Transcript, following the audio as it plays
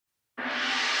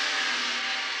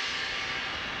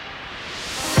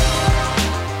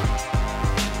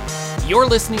You're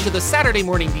listening to the Saturday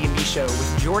Morning D&D Show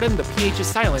with Jordan, the PH is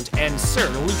silent, and Sir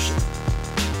Lucian.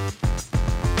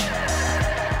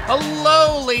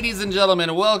 Hello, ladies and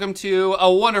gentlemen. Welcome to a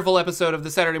wonderful episode of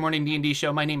the Saturday Morning D&D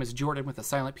Show. My name is Jordan with a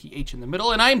silent PH in the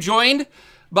middle, and I am joined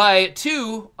by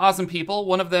two awesome people.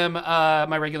 One of them,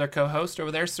 my regular co-host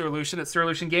over there, Sir Lucian at Sir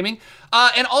Lucian Gaming,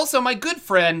 and also my good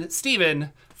friend,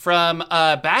 Steven, from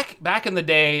back in the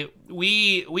day.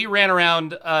 We ran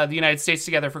around the United States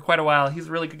together for quite a while. He's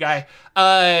a really good guy.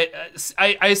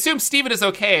 I assume Steven is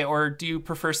okay, or do you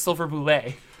prefer Silver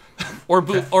Boulet? Or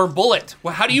Bullet?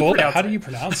 Well, how do you pronounce it? How do you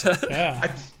pronounce it?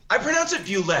 Yeah. I pronounce it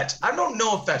Bulette. I don't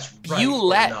know if that's right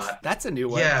Bulette. or not. That's a new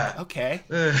one. Yeah. Okay.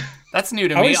 That's new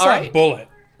to I me. always All thought right. Bullet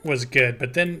was good,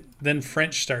 but then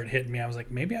French started hitting me. I was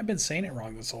like, maybe I've been saying it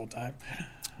wrong this whole time.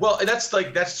 Well, that's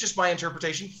just my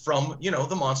interpretation from,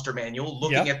 the Monster Manual,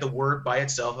 looking at the word by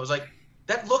itself. I was like,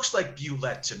 that looks like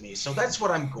Bulette to me, so that's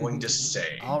what I'm going to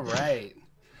say. All right.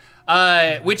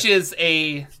 Which is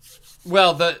the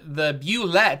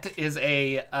Bulette is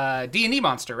a D&D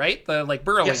monster, right? The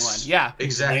burrowing one. Yeah.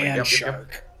 Exactly. Land Yep.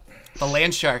 shark. The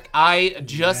land shark. I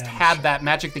just had that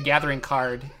Magic the Gathering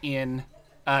card in.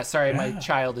 Sorry, my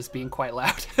child is being quite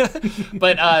loud.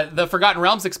 But the Forgotten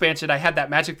Realms expansion, I had that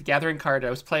Magic the Gathering card. I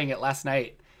was playing it last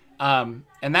night. And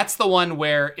that's the one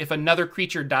where if another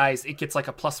creature dies, it gets like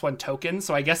a +1 token.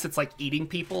 So I guess it's like eating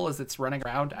people as it's running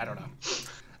around. I don't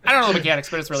know the mechanics,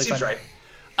 but it's really Seems fun.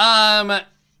 right.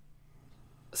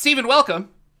 Steven, welcome.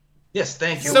 Yes,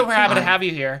 thank you. So we're happy to have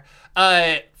you here.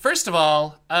 First of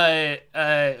all,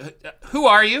 who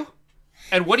are you?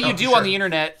 And what do you do on the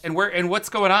internet, and what's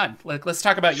going on? Let's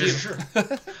talk about you. Sure.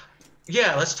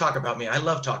 Yeah, let's talk about me. I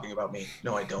love talking about me.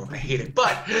 No, I don't. I hate it.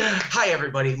 But hi,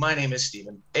 everybody. My name is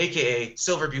Steven, a.k.a.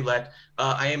 Silver Bulette.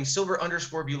 I am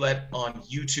Silver_Bulette on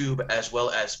YouTube as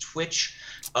well as Twitch.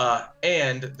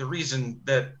 And the reason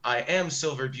that I am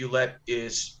Silver Bulette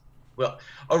is, well,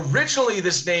 originally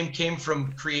this name came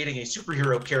from creating a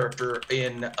superhero character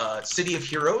in City of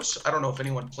Heroes. I don't know if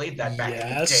anyone played that back in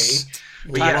the day.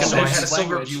 But yeah, so I had a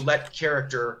Silver Bulette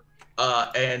character.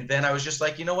 And then I was just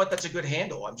like, you know what? That's a good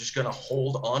handle. I'm just going to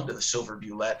hold on to the Silver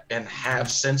Bulette and have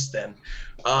since then.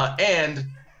 And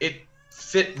it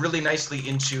fit really nicely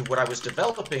into what I was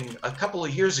developing a couple of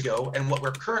years ago and what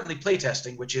we're currently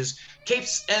playtesting, which is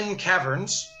Capes and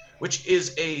Caverns, which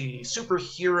is a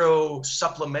superhero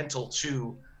supplemental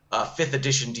to 5th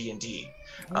edition D&D.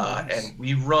 Nice. And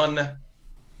we run...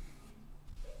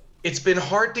 It's been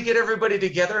hard to get everybody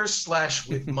together /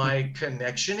 with my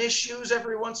connection issues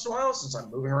every once in a while since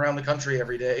I'm moving around the country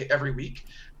every week.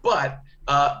 But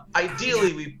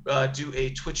ideally, we do a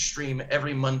Twitch stream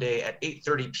every Monday at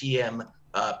 8:30 p.m.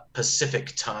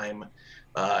 Pacific time,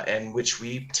 in which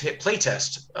we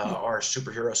playtest our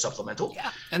superhero supplemental.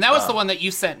 Yeah, and that was the one that you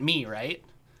sent me, right?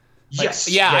 Yes.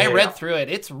 Yeah, I read through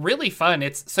it. It's really fun.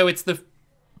 It's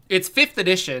 5th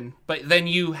edition, but then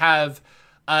you have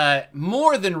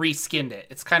more than reskinned it.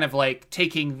 It's kind of like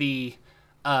taking the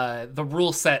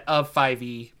rule set of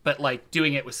 5e, but like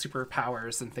doing it with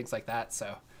superpowers and things like that.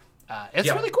 So it's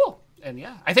really cool. And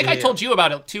I think I told you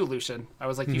about it too, Lucian. I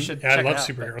was like, you should check it out. I love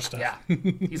superhero stuff. Yeah,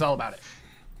 he's all about it.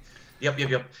 Yep.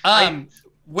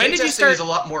 When did you start? Is a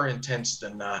lot more intense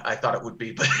than I thought it would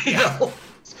be, but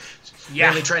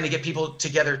mainly trying to get people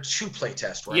together to play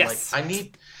test. Where I'm like, I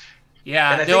need.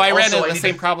 Yeah, I ran into the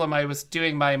same problem. I was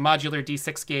doing my modular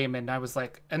D6 game, and I was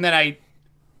like, and then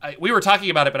we were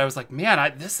talking about it, but I was like, man, I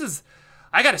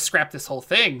got to scrap this whole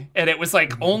thing. And it was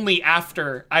like only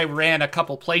after I ran a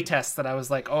couple playtests that I was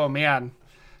like, oh man.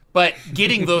 But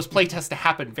getting those playtests to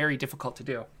happen, very difficult to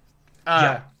do.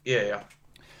 Yeah.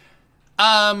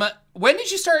 When did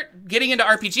you start getting into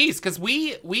RPGs? Because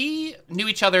we knew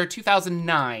each other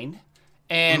 2009,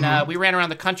 and we ran around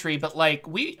the country, but like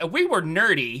we were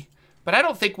nerdy. But I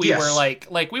don't think we were like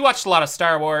we watched a lot of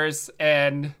Star Wars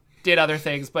and did other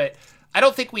things, but I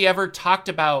don't think we ever talked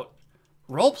about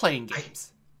role-playing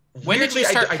games. When did you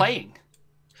start playing?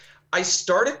 I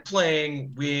started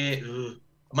playing with...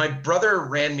 my brother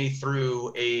ran me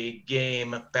through a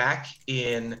game back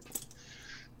in...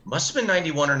 must have been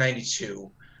 91 or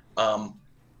 92.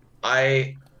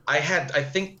 I had, I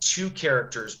think, 2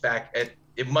 characters back at...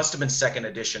 it must have been 2nd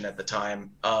edition at the time.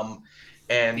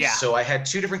 So I had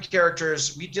 2 different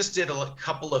characters. We just did a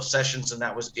couple of sessions and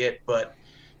that was it. But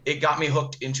it got me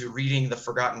hooked into reading the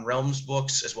Forgotten Realms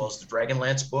books as well as the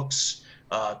Dragonlance books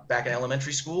back in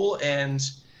elementary school. And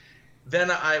then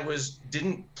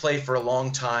didn't play for a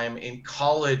long time. In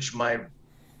college, my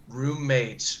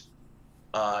roommate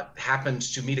happened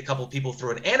to meet a couple of people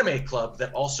through an anime club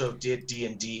that also did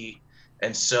D&D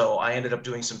And so I ended up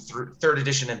doing some third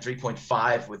edition and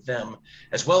 3.5 with them,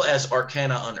 as well as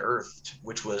Arcana Unearthed,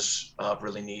 which was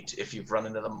really neat if you've run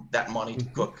into that Monty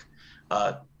Cook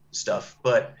stuff.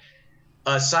 But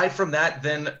aside from that,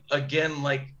 then again,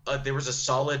 there was a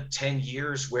solid 10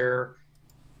 years where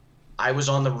I was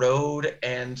on the road,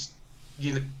 and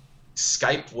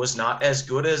Skype was not as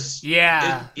good as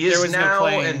it is now,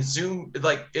 and Zoom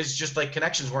is just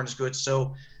connections weren't as good,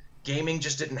 so gaming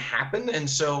just didn't happen. And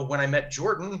so when I met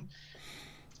Jordan,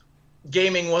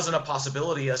 gaming wasn't a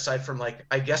possibility aside from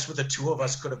I guess with the two of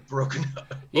us could have broken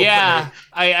up. Yeah,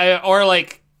 I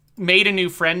made a new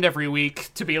friend every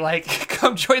week to be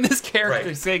come join this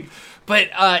character thing. But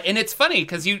and it's funny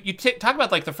because you talk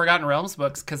about the Forgotten Realms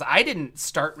books, because I didn't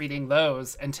start reading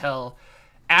those until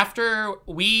after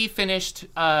we finished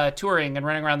touring and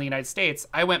running around the United States.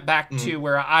 I went back to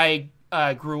where I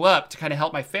grew up to kind of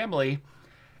help my family,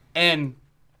 and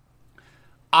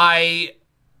I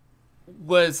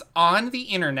was on the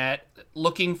internet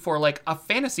looking for a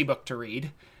fantasy book to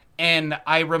read. And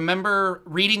I remember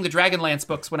reading the Dragonlance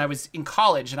books when I was in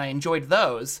college, and I enjoyed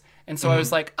those. And so I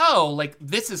was like, oh,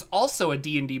 this is also a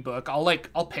D&D book.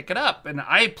 I'll pick it up. And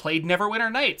I played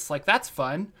Neverwinter Nights. That's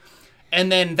fun. And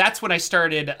then that's when I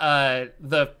started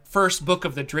the first book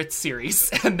of the Dritz series.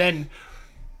 And then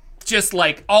just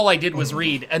all I did was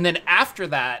read. And then after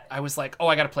that, I was like, oh,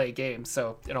 I got to play a game.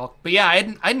 So but yeah, I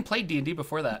hadn't played D&D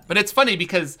before that. But it's funny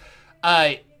because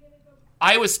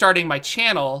I was starting my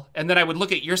channel, and then I would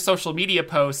look at your social media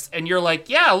posts, and you're like,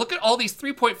 yeah, look at all these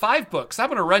 3.5 books. I'm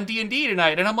going to run D&D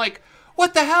tonight. And I'm like,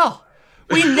 what the hell?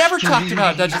 We never talked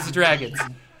about Dungeons & Dragons.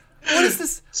 What is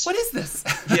this? What is this?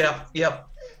 Yeah.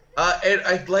 And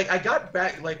I got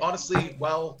back, honestly,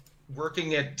 while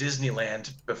working at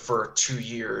Disneyland for 2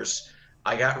 years,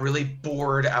 I got really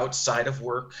bored outside of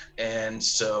work. And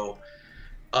so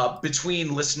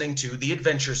between listening to The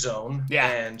Adventure Zone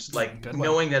and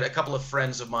knowing that a couple of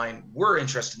friends of mine were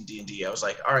interested in D&D, I was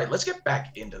like, all right, let's get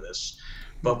back into this.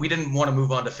 But we didn't want to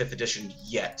move on to 5th edition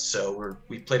yet, so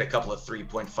we played a couple of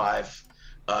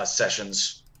 3.5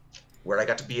 sessions where I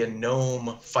got to be a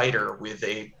gnome fighter with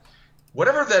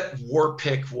whatever that war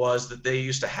pick was that they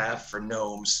used to have for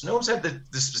gnomes. Gnomes had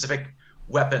the specific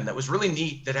weapon that was really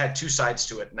neat that had two sides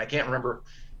to it, and I can't remember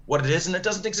what it is, and it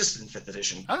doesn't exist in 5th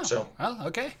edition. Oh,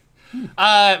 okay.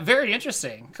 Very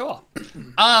interesting. Cool.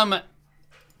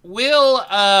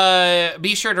 We'll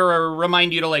be sure to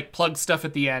remind you to plug stuff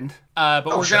at the end. But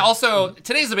we're gonna also,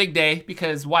 today's a big day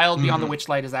because Wild Beyond the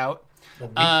Witchlight is out.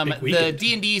 The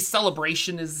D&D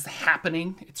celebration is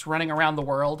happening. It's running around the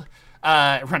world.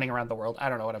 I don't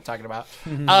know what I'm talking about.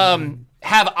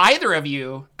 Have either of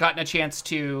you gotten a chance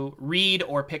to read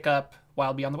or pick up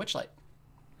Wild Beyond the Witchlight?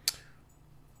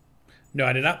 No,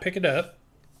 I did not pick it up.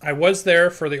 I was there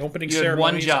for the opening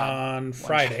ceremonies on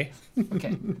Friday.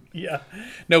 Okay. Yeah.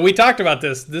 No, we talked about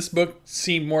this. This book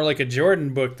seemed more like a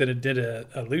Jordan book than it did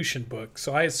a Lucian book,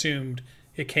 so I assumed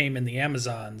it came in the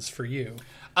Amazons for you.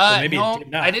 Maybe no, it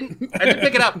did not. I didn't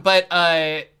pick it up, but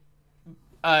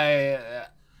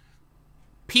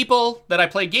people that I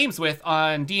play games with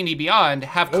on D&D Beyond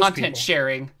have content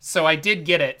sharing, so I did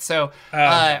get it. So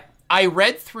I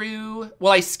read through,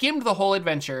 I skimmed the whole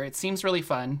adventure. It seems really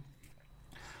fun.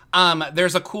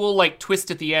 There's a cool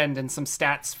twist at the end and some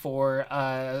stats for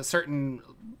a certain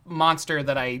monster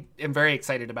that I am very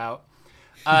excited about.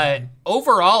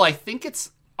 Overall, I think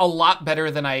it's a lot better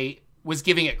than I was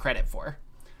giving it credit for.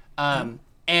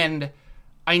 And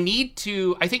I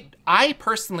think I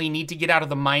personally need to get out of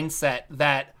the mindset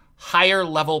that higher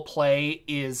level play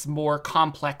is more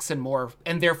complex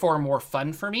and therefore more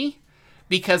fun for me.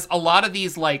 Because a lot of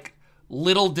these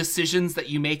little decisions that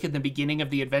you make in the beginning of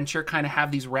the adventure kind of have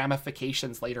these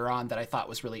ramifications later on that I thought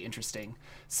was really interesting.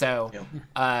 So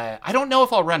I don't know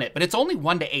if I'll run it, but it's only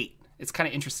 1 to 8. It's kind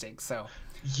of interesting. So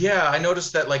yeah, I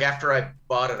noticed that after I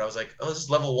bought it, I was like, oh, this is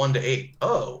level 1 to 8.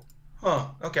 Oh, huh.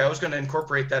 Okay, I was going to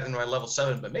incorporate that into my level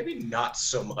 7, but maybe not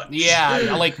so much.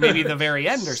 Yeah, maybe the very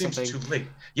end or Seems something. Too late.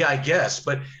 Yeah, I guess.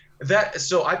 But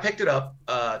so I picked it up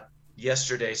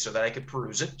yesterday so that I could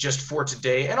peruse it just for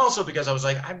today, and also because I was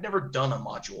like, I've never done a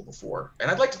module before, and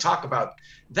I'd like to talk about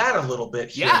that a little bit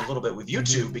here, a little bit with you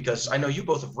two, because I know you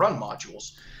both have run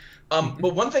modules.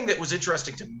 But one thing that was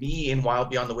interesting to me in Wild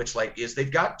Beyond the Witchlight is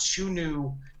they've got 2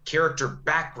 new character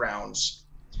backgrounds,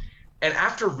 and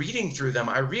after reading through them,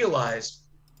 I realized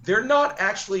they're not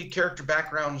actually character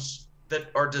backgrounds that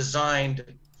are designed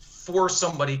for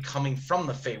somebody coming from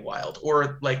the Feywild,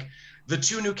 or the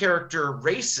 2 new character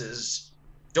races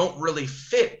don't really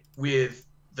fit with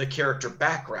the character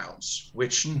backgrounds,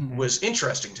 which was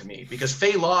interesting to me because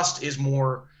Fey Lost is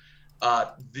more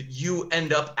you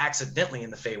end up accidentally in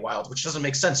the Feywild, which doesn't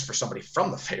make sense for somebody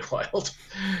from the Feywild.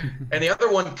 And the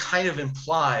other one kind of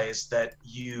implies that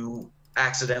you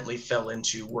accidentally fell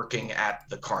into working at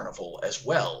the carnival as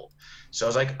well. So I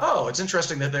was like, oh, it's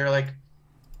interesting that they're like,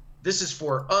 this is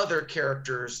for other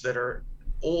characters that are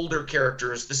older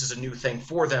characters. This is a new thing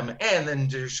for them. And then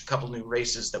there's a couple new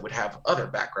races that would have other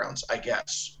backgrounds, I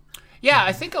guess. Yeah,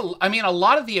 I think, I mean, a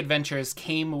lot of the adventures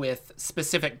came with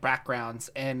specific backgrounds.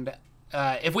 And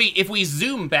if we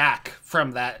zoom back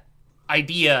from that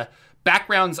idea,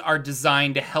 backgrounds are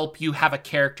designed to help you have a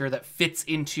character that fits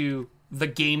into the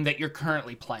game that you're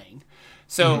currently playing.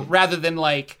 So rather than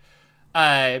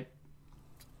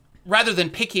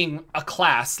picking a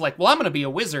class, like, well, I'm going to be a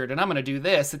wizard and I'm going to do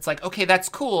this. It's like, okay, that's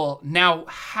cool. Now,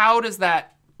 how does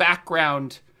that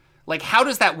background, like, how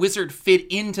does that wizard fit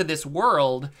into this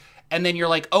world? And then you're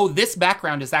like, oh, this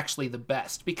background is actually the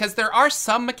best. Because there are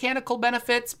some mechanical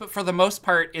benefits, but for the most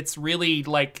part, it's really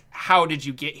like, how did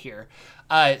you get here?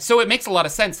 So it makes a lot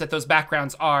of sense that those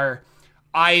backgrounds are,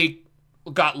 I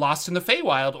got lost in the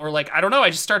Feywild, or like, I don't know, I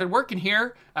just started working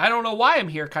here. I don't know why I'm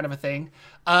here, kind of a thing.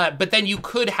 But then you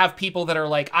could have people that are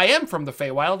like, I am from the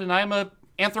Feywild and I'm a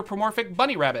anthropomorphic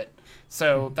bunny rabbit.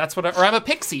 So that's what, or I'm a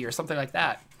pixie or something like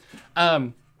that.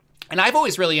 And I've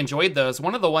always really enjoyed those.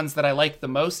 One of the ones that I like the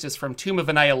most is from Tomb of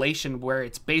Annihilation, where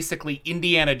it's basically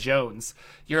Indiana Jones.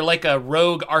 You're like a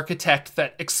rogue architect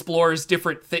that explores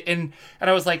different things. And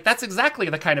I was like, that's exactly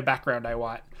the kind of background I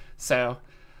want. So,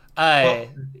 well,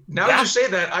 now that you say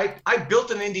that, I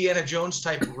built an Indiana Jones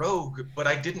type rogue, but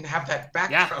I didn't have that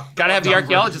background. Yeah, gotta have the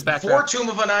archaeologist background. For Tomb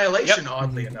of Annihilation,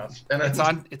 oddly enough. And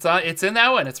it's in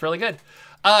that one. It's really good.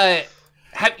 How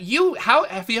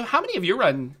many of you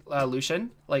run,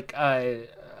 Lucian? Like,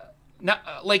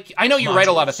 like, I know you write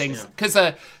a lot of things, because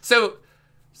so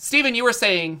Stephen, you were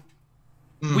saying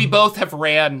we both have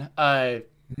ran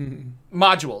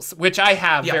modules, which I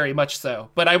have very much so.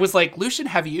 But I was like, Lucian,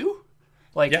 have you?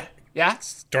 Like, yeah?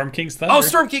 Storm King's Thunder. Oh,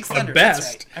 Storm King's Thunder. The best.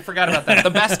 That's right. I forgot about that. The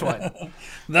best one.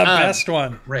 The best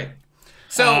one. Right.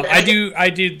 So I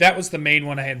do. That was the main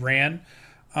one I had ran.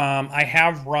 I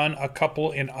have run a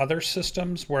couple in other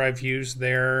systems where I've used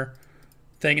their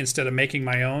thing instead of making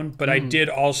my own, but I did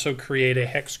also create a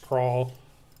hex crawl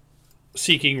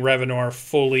seeking Revenor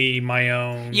fully my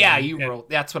own. Yeah,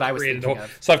 that's what I was thinking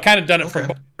of. So I've kind of done it for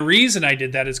both. The reason I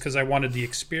did that is because I wanted the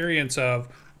experience of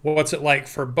what's it like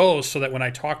for both, so that when I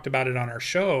talked about it on our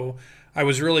show, I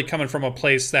was really coming from a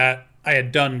place that I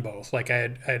had done both. Like I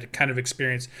had kind of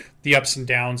experienced the ups and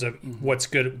downs of what's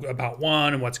good about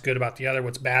one and what's good about the other,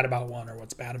 what's bad about one or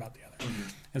what's bad about the other.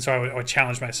 And so I would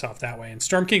challenge myself that way. And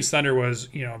Storm King's Thunder was,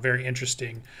 a very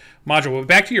interesting module. But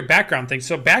back to your background thing.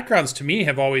 So backgrounds to me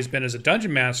have always been, as a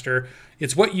dungeon master,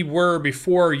 it's what you were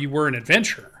before you were an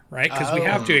adventurer, right? Because we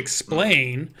have to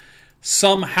explain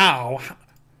somehow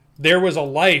there was a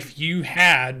life you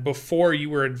had before you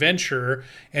were adventurer,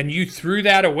 and you threw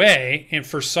that away and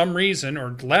for some reason,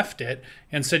 or left it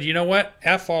and said, you know what,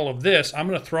 F all of this, I'm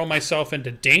going to throw myself into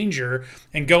danger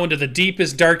and go into the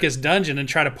deepest, darkest dungeon and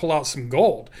try to pull out some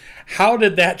gold. How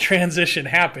did that transition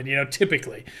happen,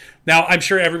 typically? Now, I'm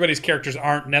sure everybody's characters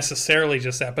aren't necessarily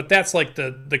just that, but that's like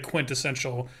the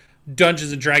quintessential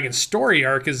Dungeons & Dragons story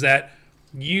arc, is that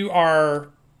you are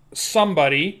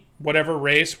somebody, whatever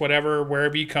race,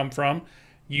 wherever you come from,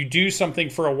 you do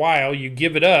something for a while, you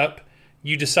give it up,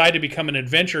 you decide to become an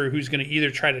adventurer who's going to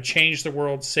either try to change the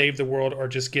world, save the world, or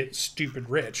just get stupid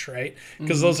rich, right?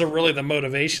 Because those are really the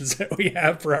motivations that we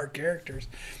have for our characters.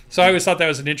 So I always thought that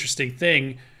was an interesting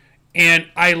thing. And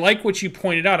I like what you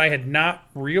pointed out. I had not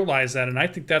realized that, and I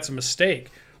think that's a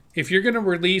mistake. If you're going to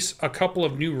release a couple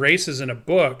of new races in a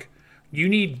book, you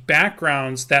need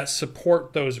backgrounds that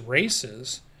support those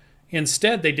races.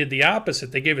 Instead, they did the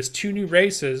opposite. They gave us 2 new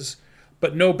races,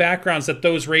 but no backgrounds that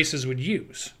those races would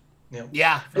use.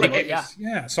 Yeah.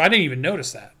 So I didn't even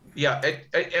notice that. Yeah,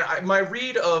 my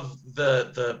read of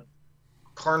the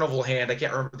Carnival hand, I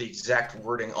can't remember the exact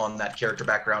wording on that character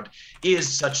background, is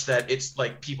such that it's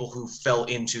like people who fell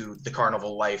into the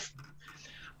Carnival life.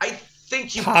 I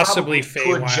think you possibly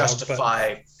probably could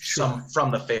justify some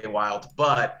from the Feywild,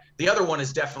 but the other one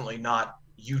is definitely not.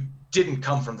 You didn't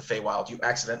come from the Feywild. You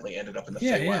accidentally ended up in the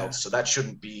Feywild, so that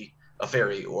shouldn't be a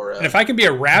fairy or a... And if I can be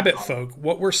a rabbit folk,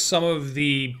 what were some of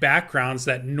the backgrounds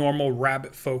that normal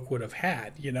rabbit folk would have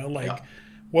had?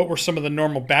 What were some of the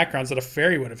normal backgrounds that a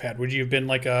fairy would have had? Would you have been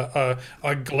like a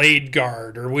glade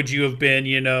guard, or would you have been,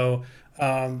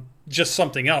 just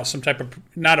something else, some type of,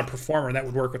 not a performer, that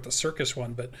would work with the circus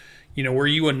one, but, were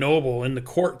you a noble in the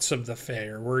courts of the Fey,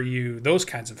 or were you those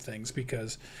kinds of things?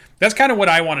 Because that's kind of what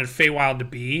I wanted Feywild to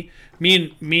be.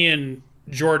 Me and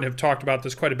Jordan have talked about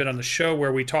this quite a bit on the show,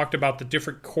 where we talked about the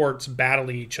different courts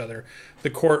battling each other. The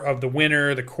court of the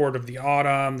winter, the court of the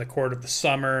autumn, the court of the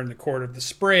summer, and the court of the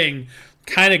spring,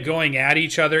 kind of going at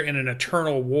each other in an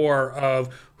eternal war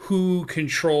of who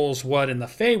controls what in the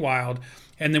Feywild.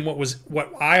 And then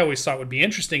what I always thought would be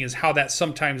interesting is how that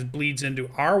sometimes bleeds into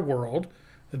our world,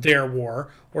 their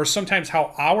war, or sometimes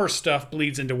how our stuff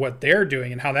bleeds into what they're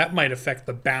doing and how that might affect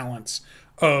the balance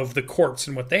of the courts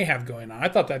and what they have going on. I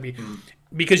thought that'd be,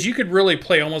 because you could really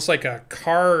play almost like a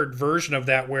card version of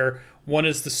that, where one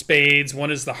is the spades,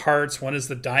 one is the hearts, one is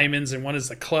the diamonds, and one is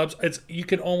the clubs. You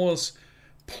could almost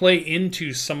play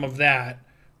into some of that,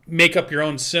 make up your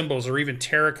own symbols or even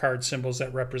tarot card symbols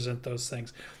that represent those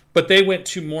things. But they went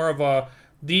to more of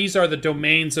these are the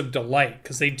domains of delight,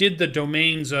 because they did the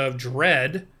domains of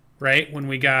dread, right? When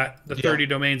we got the 30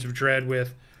 domains of dread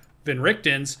with Van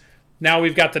Richten's. Now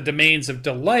we've got the domains of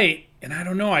delight, and I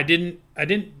don't know, I didn't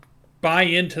buy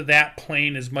into that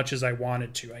plane as much as I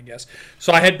wanted to, I guess.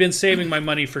 So I had been saving my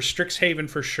money for Strixhaven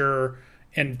for sure,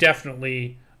 and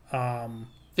definitely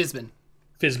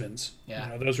Fizban's.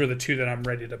 Yeah. Those were the two that I'm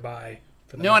ready to buy.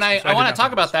 No, and I want to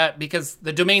talk about that, because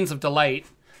the domains of delight,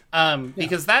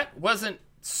 because that wasn't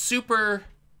super.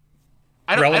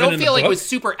 I don't feel like it was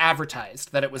super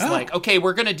advertised, that it was like, okay,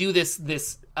 we're gonna do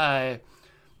this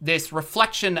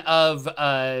reflection of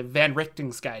Van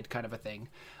Richten's Guide kind of a thing.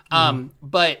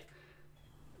 But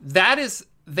that is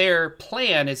their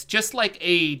plan, is just like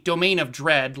a domain of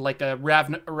dread, like a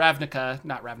Ravenloft,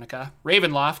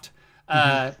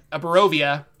 a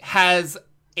Barovia has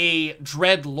a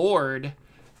dread lord.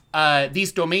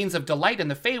 These domains of delight in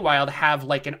the Feywild have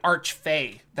like an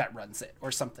archfey that runs it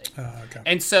or something. Okay.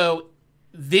 And so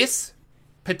this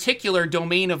particular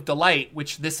domain of delight,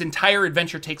 which this entire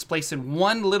adventure takes place in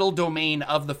one little domain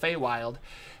of the Feywild,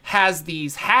 has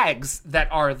these hags that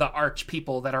are the arch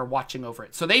people that are watching over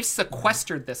it. So they've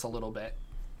sequestered this a little bit.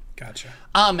 Gotcha.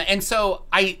 And so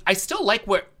I still like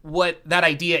what that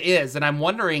idea is, and I'm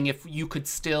wondering if you could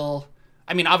still,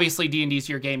 I mean, obviously D&D's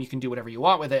your game, you can do whatever you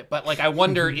want with it, but like I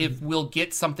wonder if we'll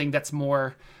get something that's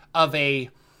more of a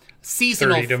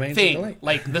seasonal thing,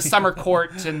 like the summer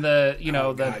court and the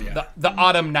the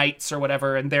autumn nights or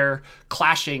whatever, and they're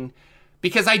clashing,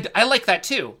 because I like that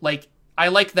too. Like I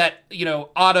like that,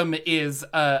 autumn is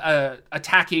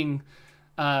attacking,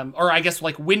 or I guess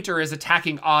like winter is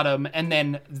attacking autumn, and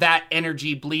then that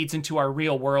energy bleeds into our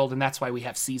real world, and that's why we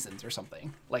have seasons or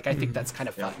something. Like I think that's kind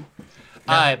of fun.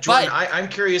 Jordan, I'm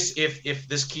curious if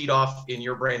this keyed off in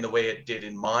your brain the way it did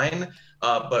in mine.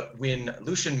 But when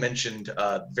Lucian mentioned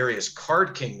various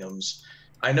card kingdoms,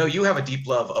 I know you have a deep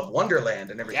love of Wonderland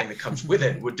and everything that comes with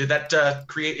it. Did that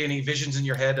create any visions in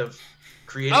your head of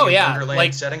creating a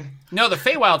Wonderland setting? No, the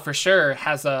Feywild for sure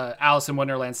has a Alice in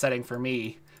Wonderland setting for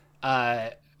me.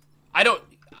 I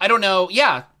don't know.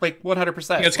 Yeah, like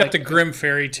 100%. Yeah, it's got the grim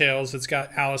fairy tales. It's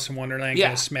got Alice in Wonderland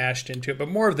kind of smashed into it, but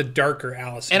more of the darker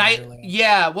Alice in Wonderland.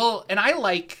 And I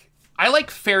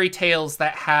like fairy tales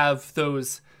that have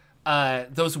those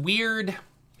weird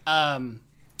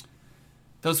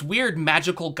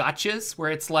magical gotchas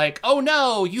where it's like, oh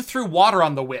no, you threw water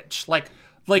on the witch, like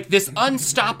this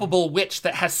unstoppable witch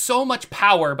that has so much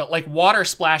power, but like water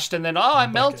splashed and then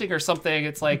I'm melting or something.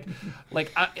 It's like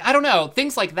I don't know,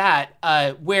 things like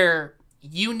that, where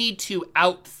you need to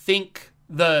outthink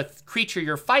the creature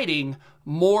you're fighting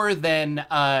more than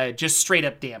just straight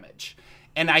up damage.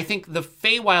 And I think the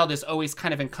Feywild has always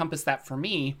kind of encompassed that for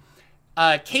me.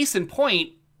 Case in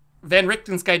point, Van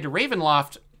Richten's Guide to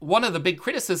Ravenloft, one of the big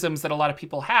criticisms that a lot of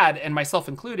people had, and myself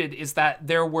included, is that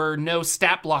there were no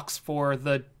stat blocks for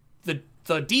the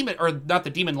demon, or not the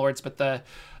demon lords, but the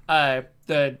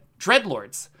dread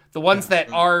lords, the ones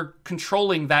that are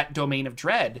controlling that domain of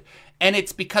dread. And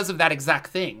it's because of that exact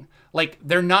thing. Like,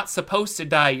 they're not supposed to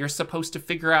die. You're supposed to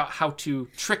figure out how to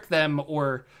trick them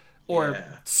or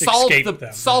solve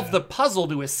the puzzle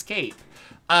to escape.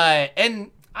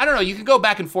 And I don't know, you can go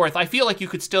back and forth. I feel like you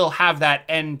could still have that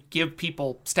and give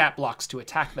people stat blocks to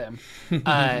attack them.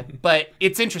 But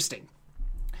it's interesting.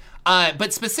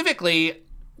 But specifically,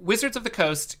 Wizards of the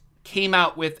Coast came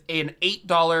out with an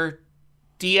 $8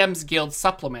 DM's Guild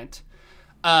supplement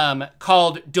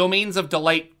called Domains of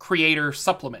Delight Creator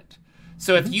Supplement.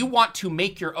 So if you want to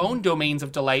make your own Domains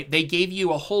of Delight, they gave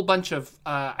you a whole bunch of,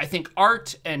 I think,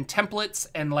 art and templates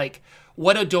and like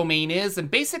what a domain is.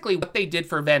 And basically what they did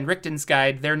for Van Richten's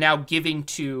Guide, they're now giving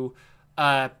to,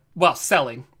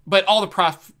 selling. But all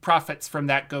the profits from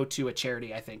that go to a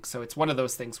charity, I think. So it's one of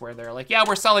those things where they're like, yeah,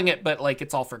 we're selling it, but like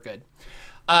it's all for good.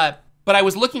 But I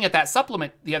was looking at that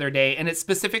supplement the other day, and it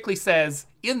specifically says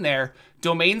in there,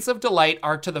 domains of delight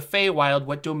are to the Feywild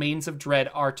what domains of dread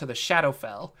are to the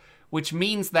Shadowfell, which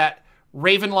means that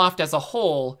Ravenloft as a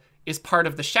whole is part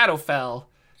of the Shadowfell,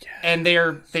 and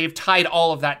they've tied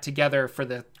all of that together for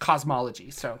the cosmology.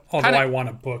 So, although I want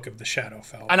a book of the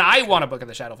Shadowfell, and I want a book of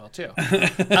the Shadowfell too.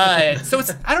 So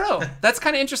it's, I don't know. That's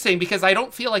kind of interesting because I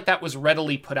don't feel like that was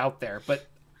readily put out there, but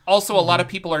also a lot of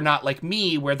people are not like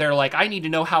me, where they're like, I need to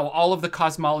know how all of the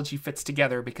cosmology fits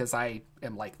together because I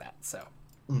am like that. So.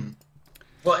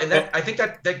 Well, and I think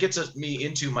that gets me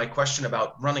into my question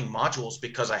about running modules,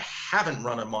 because I haven't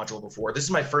run a module before. This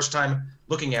is my first time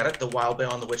looking at it, the Wild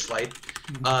Beyond the Witchlight.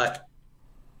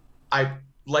 I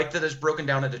like that it's broken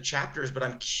down into chapters, but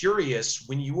I'm curious,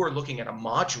 when you are looking at a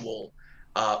module,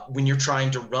 when you're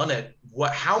trying to run it,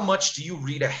 how much do you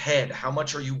read ahead? How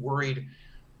much are you worried,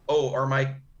 are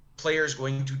my players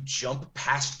going to jump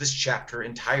past this chapter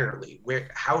entirely?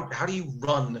 How do you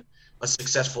run a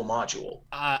successful module?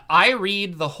 I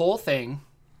read the whole thing,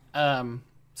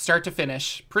 start to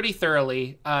finish, pretty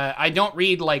thoroughly. I don't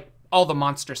read like all the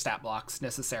monster stat blocks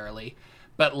necessarily,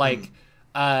 but like,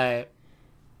 I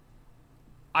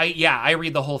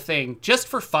read the whole thing just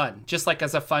for fun, just like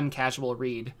as a fun casual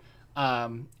read.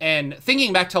 And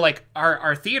thinking back to like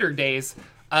our theater days,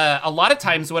 a lot of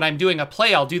times when I'm doing a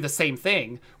play, I'll do the same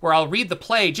thing where I'll read the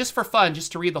play just for fun,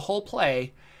 just to read the whole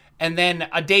play. And then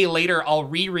a day later, I'll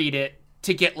reread it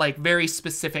to get like very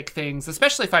specific things,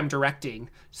 especially if I'm directing.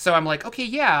 So I'm like, okay,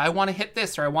 yeah, I want to hit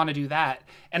this or I want to do that.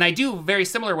 And I do very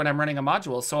similar when I'm running a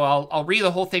module. So I'll read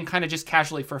the whole thing kind of just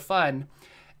casually for fun.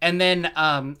 And then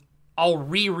I'll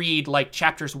reread like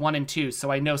chapters 1 and 2.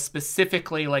 So I know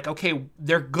specifically like, okay,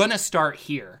 they're going to start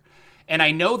here. And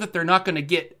I know that they're not going to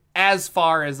get as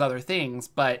far as other things,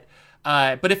 but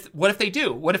what if they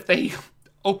do? What if they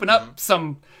open up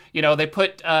some, they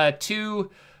put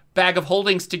 2 bag of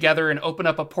holdings together and open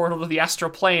up a portal to the astral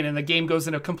plane and the game goes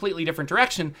in a completely different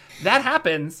direction? That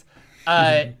happens.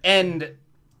 And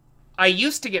I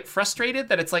used to get frustrated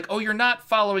that it's like, you're not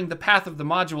following the path of the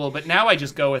module, but now I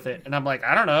just go with it. And I'm like,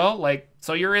 I don't know. Like,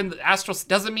 so you're in the astral,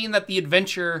 doesn't mean that the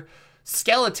adventure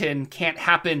skeleton can't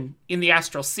happen in the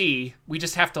astral sea. We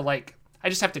just have to I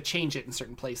just have to change it in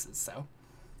certain places. So.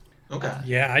 Okay.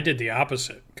 Yeah, I did the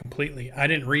opposite completely. I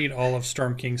didn't read all of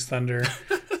Storm King's Thunder.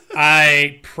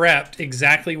 I prepped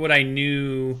exactly what I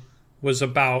knew was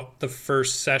about the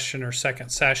first session or second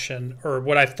session, or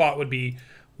what I thought would be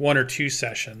 1 or 2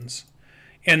 sessions.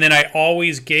 And then I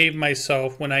always gave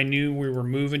myself, when I knew we were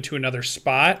moving to another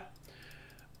spot,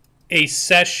 a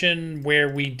session where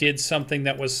we did something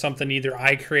that was something either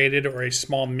I created or a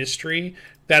small mystery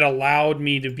that allowed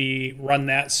me to run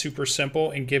that super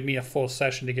simple and give me a full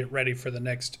session to get ready for the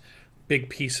next big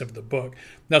piece of the book.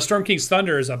 Now, Storm King's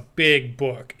Thunder is a big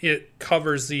book. It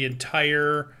covers the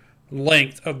entire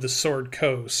length of the Sword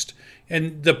Coast,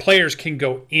 and the players can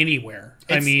go anywhere.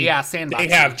 Sandbox. They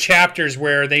have chapters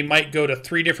where they might go to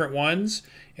 3 different ones,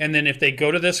 and then if they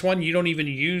go to this one, you don't even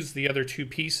use the other 2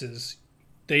 pieces.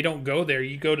 They don't go there.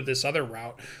 You go to this other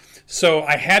route. So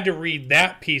I had to read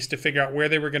that piece to figure out where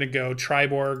they were going to go,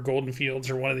 Triboar, Golden Fields,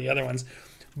 or one of the other ones.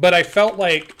 But I felt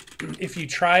like if you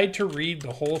tried to read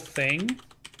the whole thing,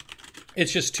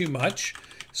 it's just too much.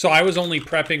 So I was only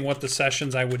prepping what the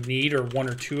sessions I would need, or 1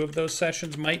 or 2 of those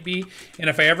sessions might be. And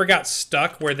if I ever got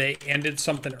stuck where they ended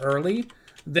something early,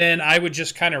 then I would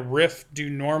just kind of do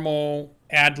normal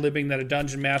ad-libbing that a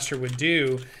dungeon master would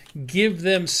do, give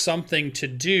them something to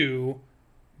do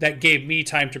that gave me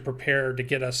time to prepare to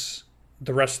get us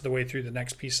the rest of the way through the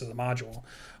next piece of the module.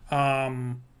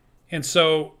 And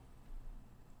so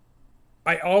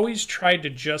I always tried to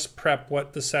just prep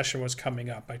what the session was coming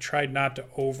up. I tried not to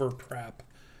over prep,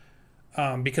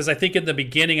 because I think in the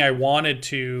beginning I wanted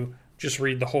to just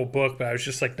read the whole book, but I was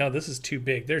just like, no, this is too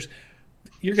big.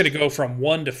 You're going to go from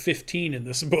 1 to 15 in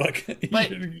this book.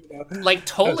 But like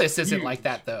Ptolus isn't like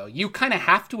that though. You kind of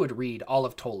have to read all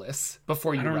of Ptolus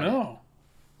before you run it. I don't know.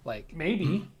 Like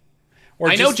maybe. Or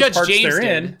I know Judge James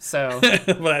did, so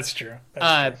well, that's true.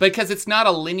 Because it's not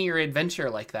a linear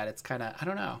adventure like that. It's kind of, I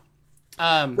don't know.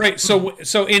 Right.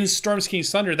 So in Storm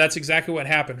King's Thunder, that's exactly what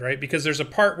happened, right? Because there's a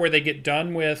part where they get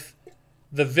done with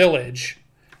the village,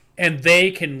 and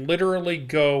they can literally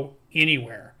go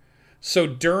anywhere. So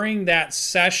during that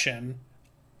session,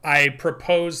 I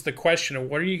proposed the question of,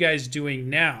 what are you guys doing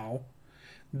now?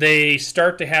 They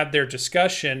start to have their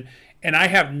discussion, and I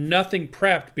have nothing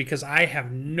prepped because I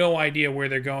have no idea where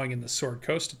they're going in the Sword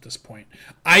Coast at this point.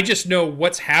 I just know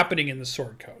what's happening in the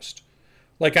Sword Coast.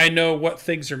 Like, I know what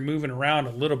things are moving around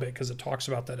a little bit because it talks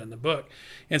about that in the book.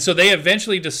 And so they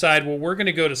eventually decide, well, we're going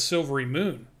to go to Silvery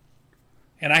Moon.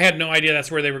 And I had no idea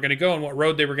that's where they were going to go and what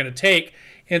road they were going to take.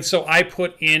 And so I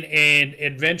put in an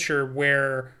adventure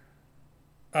where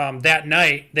that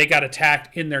night they got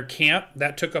attacked in their camp.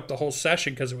 That took up the whole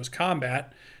session because it was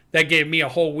combat. That gave me a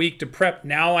whole week to prep.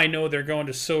 Now I know they're going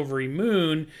to Silvery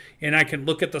Moon, and I can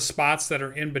look at the spots that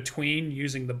are in between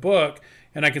using the book,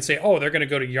 and I can say, oh, they're going to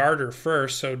go to Yarder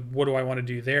first, so what do I want to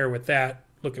do there with that?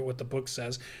 Look at what the book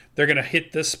says. They're going to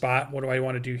hit this spot. What do I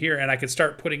want to do here? And I can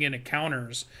start putting in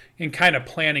encounters and kind of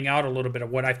planning out a little bit of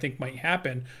what I think might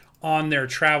happen on their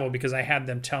travel because I had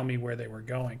them tell me where they were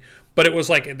going. But it was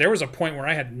like there was a point where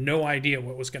I had no idea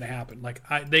what was going to happen. Like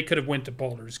they could have went to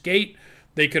Baldur's Gate.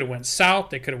 They could have went south.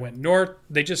 They could have went north.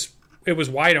 It was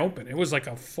wide open. It was like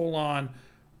a full-on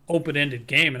open-ended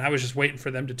game, and I was just waiting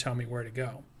for them to tell me where to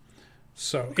go.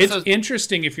 So it's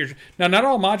interesting if you're... Now, not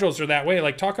all modules are that way.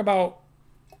 Like, talk about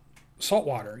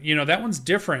Saltwater. You know, that one's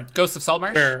different. Ghosts of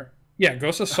Saltmarsh?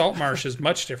 Ghosts of Saltmarsh is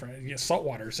much different. Yeah,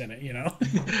 saltwater's in it, you know?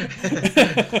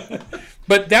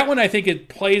 But that one, I think it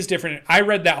plays different. I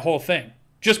read that whole thing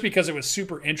just because it was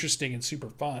super interesting and super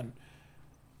fun.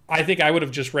 I think I would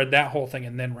have just read that whole thing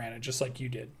and then ran it, just like you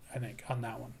did, I think, on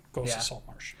that one, Ghosts of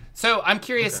Saltmarsh. So I'm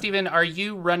curious, Steven, are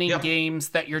you running games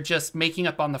that you're just making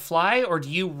up on the fly, or do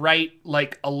you write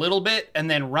like a little bit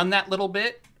and then run that little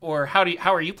bit? Or how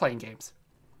are you playing games?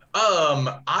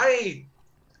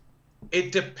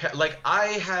 It depends. Like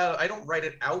I don't write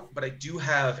it out, but I do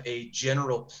have a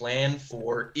general plan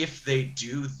for if they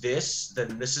do this,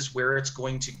 then this is where it's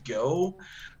going to go.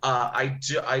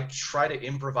 I try to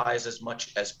improvise as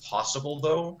much as possible,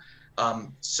 though.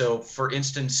 So, for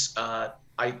instance,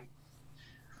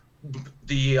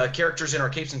 the characters in our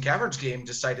Capes and Caverns game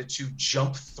decided to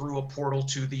jump through a portal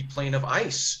to the plane of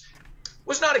ice.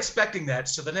 Was not expecting that.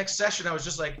 So the next session, I was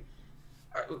just like,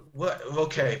 "What?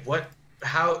 Okay, what?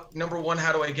 How? Number one,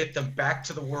 how do I get them back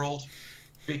to the world?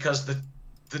 Because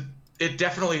it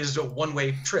definitely is a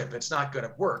one-way trip. It's not going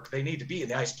to work. They need to be in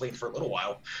the ice plane for a little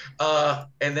while.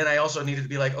 And then I also needed to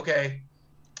be like, okay,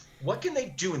 what can they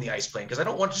do in the ice plane? Because I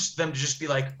don't want them to just be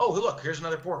like, oh, look, here's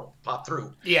another portal. Pop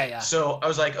through. Yeah. So I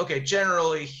was like, okay,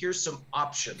 generally, here's some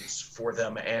options for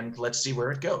them, and let's see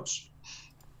where it goes.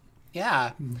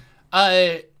 Yeah.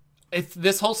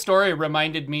 This whole story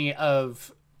reminded me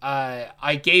of I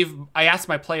asked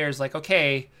my players, like,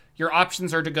 okay, your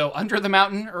options are to go under the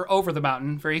mountain or over the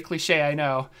mountain. Very cliche, I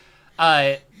know.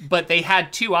 But they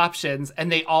had two options,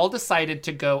 and they all decided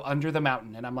to go under the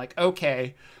mountain. And I'm like,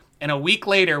 okay. And a week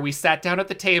later, we sat down at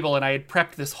the table, and I had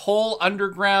prepped this whole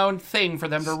underground thing for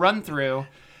them to run through.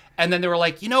 And then they were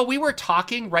like, we were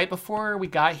talking right before we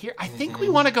got here. I think we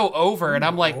want to go over. And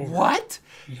I'm like, what?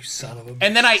 You son of a bitch.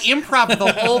 And then I improv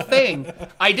the whole thing.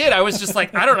 I did. I was just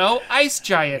like, I don't know, ice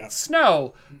giant,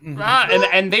 snow.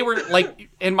 And they were like,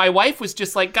 and my wife was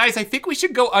just like, guys, I think we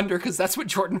should go under because that's what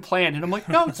Jordan planned. And I'm like,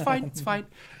 no, it's fine. It's fine.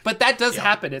 But that does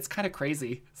happen. It's kind of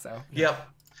crazy. So. Yeah.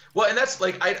 Well, and that's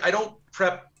like, I don't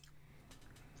prep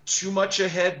too much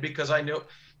ahead because I know.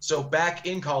 So back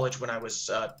in college when I was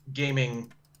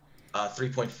gaming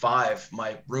 3.5,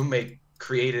 my roommate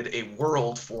created a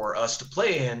world for us to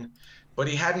play in, but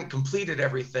he hadn't completed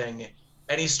everything,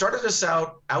 and he started us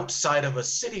out outside of a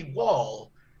city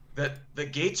wall that the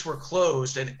gates were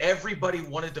closed and everybody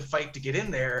wanted to fight to get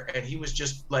in there, and he was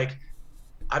just like,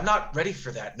 I'm not ready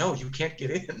for that. No, you can't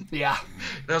get in. Yeah.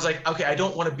 And I was like, okay, I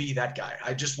don't want to be that guy.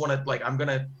 I just want to, like, I'm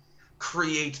gonna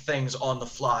create things on the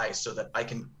fly so that I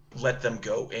can let them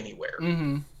go anywhere.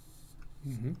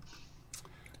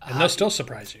 And they'll still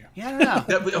surprise you. Yeah,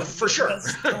 I don't know. For sure.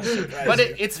 But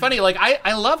it's funny. Like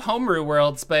I love homebrew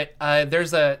worlds, but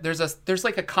there's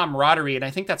like a camaraderie, and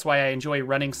I think that's why I enjoy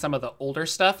running some of the older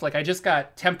stuff. Like I just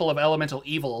got Temple of Elemental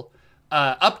Evil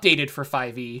updated for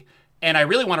 5e, and I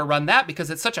really want to run that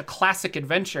because it's such a classic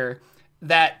adventure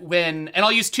that and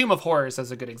I'll use Tomb of Horrors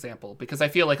as a good example because I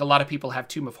feel like a lot of people have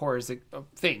Tomb of Horrors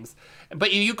things,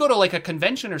 but you go to like a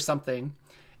convention or something.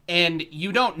 And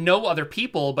you don't know other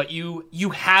people, but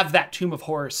you have that Tomb of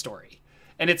Horrors story.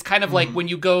 And it's kind of like when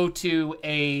you go to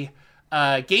a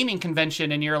gaming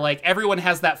convention and you're like, everyone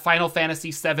has that Final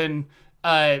Fantasy VII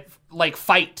like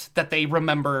fight that they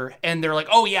remember. And they're like,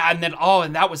 oh yeah,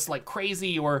 and that was like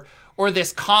crazy. Or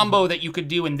this combo that you could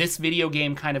do in this video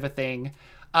game kind of a thing.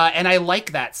 And I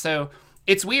like that. So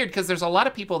it's weird because there's a lot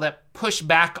of people that push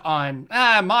back on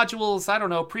modules, I don't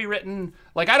know, pre-written.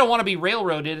 Like, I don't want to be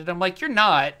railroaded. And I'm like, you're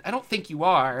not. I don't think you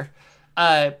are.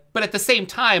 But at the same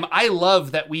time, I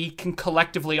love that we can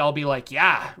collectively all be like,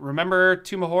 yeah, remember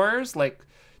Tomb of Horrors? Like,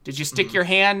 did you stick your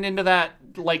hand into that,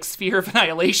 like, sphere of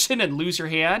annihilation and lose your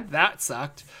hand? That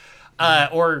sucked.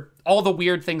 Or all the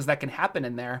weird things that can happen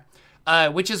in there.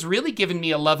 which has really given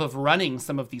me a love of running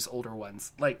some of these older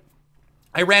ones. Like,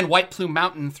 I ran White Plume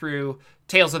Mountain through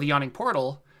Tales of the Yawning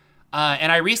Portal,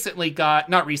 and I recently got,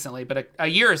 not recently, but a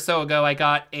year or so ago, I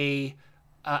got a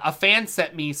fan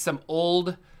sent me some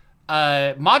old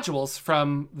modules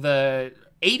from the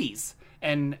 80s,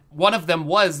 and one of them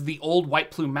was the old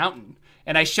White Plume Mountain.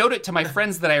 And I showed it to my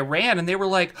friends that I ran, and they were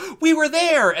like, we were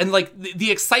there! And like the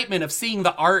excitement of seeing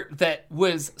the art that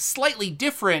was slightly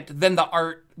different than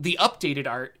the updated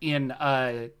art in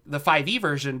the 5e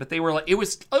version, but they were like, it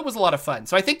was a lot of fun.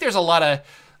 So I think there's a lot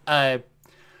of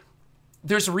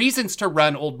there's reasons to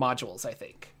run old modules, I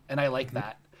think, and I like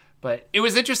that. But it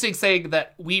was interesting saying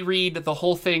that we read the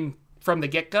whole thing from the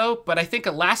get-go, but I think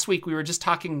last week we were just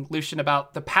talking, Lucian,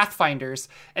 about the Pathfinders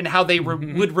and how they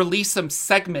would release them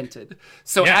segmented.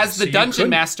 So as the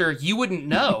dungeon master, you wouldn't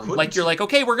know. Like, you're like,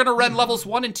 okay, we're going to run levels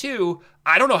 1 and 2.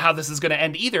 I don't know how this is going to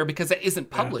end either because it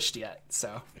isn't published yet.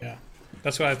 So yeah,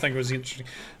 that's what I think was interesting.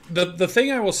 The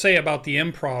thing I will say about the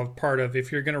improv part of,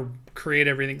 if you're going to create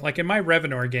everything, like in my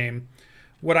Revenor game,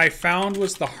 what I found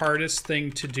was the hardest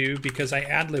thing to do because I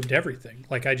ad-libbed everything.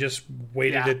 Like, I just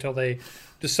waited until they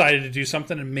decided to do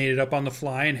something and made it up on the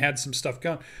fly and had some stuff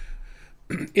going.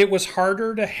 It was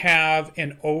harder to have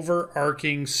an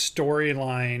overarching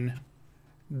storyline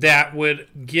that would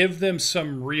give them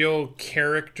some real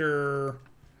character,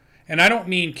 and I don't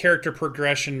mean character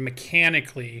progression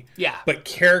mechanically, but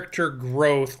character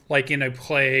growth, like in a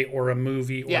play or a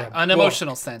movie or an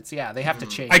emotional sense. Yeah, they have to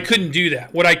change. I couldn't do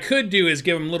that. What I could do is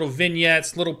give them little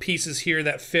vignettes, little pieces here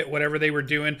that fit whatever they were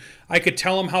doing. I could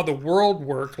tell them how the world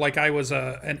worked, like I was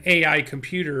an AI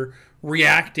computer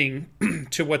reacting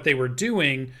to what they were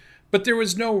doing, but there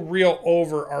was no real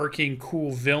overarching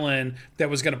cool villain that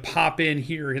was going to pop in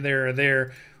here, there, or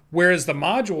there. Whereas the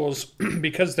modules,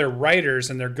 because they're writers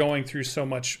and they're going through so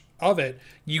much of it,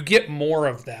 you get more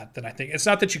of that than I think. It's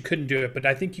not that you couldn't do it, but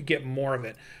I think you get more of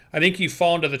it. I think you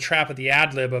fall into the trap of the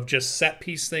ad-lib of just set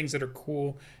piece things that are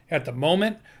cool at the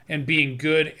moment and being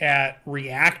good at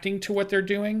reacting to what they're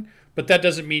doing. But that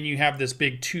doesn't mean you have this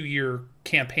big 2-year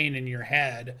campaign in your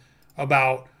head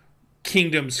about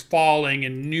kingdoms falling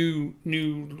and new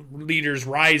leaders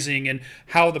rising and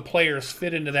how the players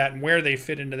fit into that and where they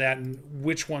fit into that and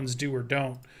which ones do or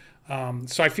don't.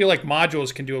 So I feel like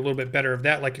modules can do a little bit better of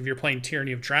that. Like if you're playing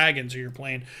Tyranny of Dragons or you're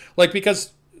playing, like,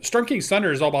 because Storm King's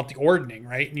Thunder is all about the ordning,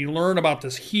 right? And you learn about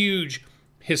this huge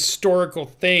historical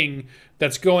thing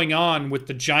that's going on with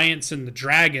the giants and the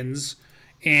dragons.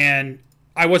 And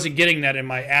I wasn't getting that in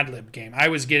my ad-lib game. I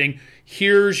was getting,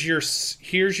 here's your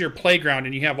playground,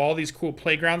 and you have all these cool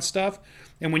playground stuff.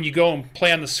 And when you go and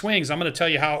play on the swings, I'm going to tell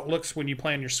you how it looks when you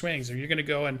play on your swings. If you're going to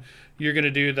go and you're going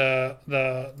to do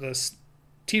the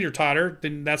teeter-totter,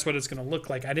 then that's what it's going to look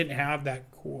like. I didn't have that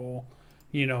cool,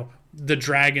 the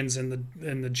dragons and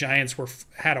the giants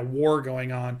had a war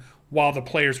going on while the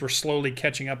players were slowly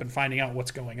catching up and finding out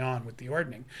what's going on with the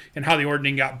ordning and how the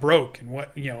ordning got broke and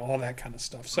what, all that kind of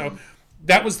stuff. So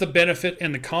that was the benefit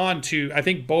and the con to, I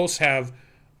think both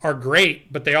are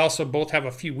great, but they also both have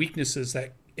a few weaknesses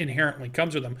that inherently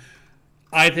comes with them.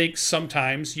 I think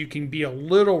sometimes you can be a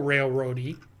little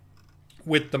railroady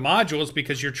with the modules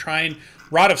because you're trying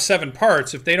Rod of 7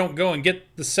 parts. If they don't go and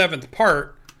get the 7th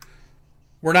part,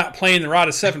 we're not playing the Rod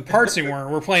of 7 parts anymore.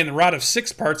 We're playing the Rod of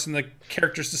 6 parts, and the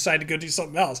characters decide to go do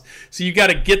something else. So you got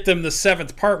to get them the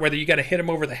 7th part, whether you got to hit them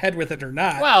over the head with it or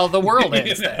not. Well, the world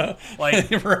ends then. Like,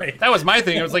 right. That was my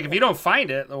thing. It was like, if you don't find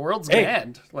it, the world's going to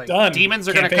end. Like, done. Demons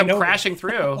are going to come crashing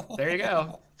through. There you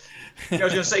go. I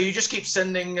was going to say, you just keep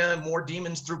sending more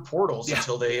demons through portals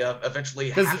until they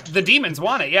eventually have Because the demons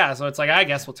want it, So it's like, I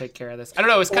guess we'll take care of this. I don't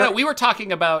know. It's kind of, we were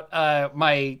talking about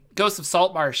my Ghosts of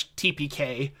Saltmarsh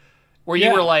TPK, where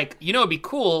you were like, it'd be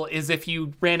cool is if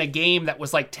you ran a game that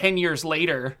was like 10 years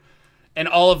later and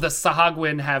all of the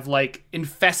Sahagwin have like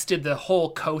infested the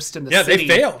whole coast and the city. Yeah,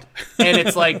 they failed. And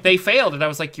it's like, they failed. And I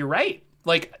was like, you're right.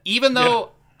 Like, even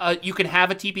though you can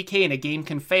have a TPK and a game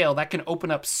can fail, that can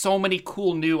open up so many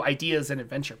cool new ideas and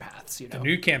adventure paths. The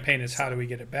new campaign is how do we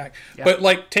get it back? Yeah. But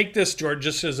like, take this, George,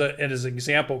 just as an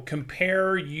example.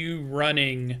 Compare you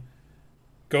running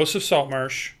Ghosts of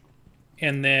Saltmarsh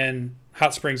and then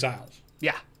Hot Springs Isles.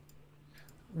 Yeah.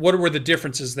 What were the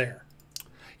differences there?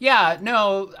 Yeah,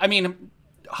 no, I mean,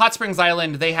 Hot Springs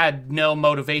Island, they had no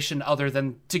motivation other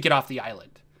than to get off the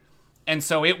island. And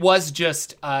so it was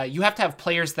just, you have to have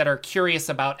players that are curious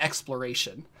about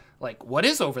exploration. Like, what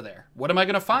is over there? What am I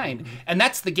going to find? Mm-hmm. And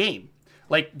that's the game.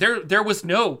 Like, there was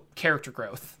no character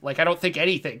growth. Like, I don't think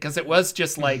anything, because it was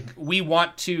just like, we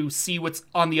want to see what's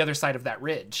on the other side of that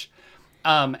ridge.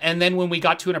 And then when we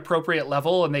got to an appropriate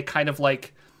level and they kind of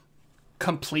like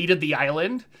completed the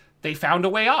island, they found a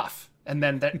way off, and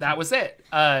then that was it.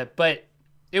 But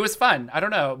it was fun. I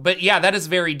don't know, but yeah, that is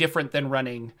very different than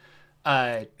running.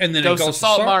 And then Ghost of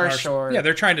Saltmarsh, or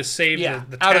they're trying to save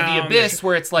the Out town. of the Abyss,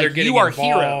 where it's like you are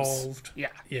heroes. Yeah.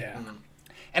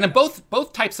 And in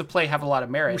both types of play have a lot of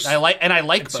merit. I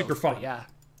like both. Super fun. Yeah.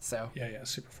 So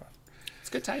Super fun. It's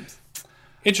good times.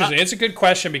 Interesting. It's a good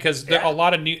question because there are a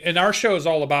lot of new. And our show is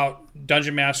all about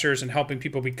dungeon masters and helping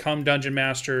people become dungeon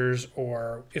masters,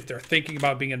 or if they're thinking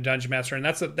about being a dungeon master. And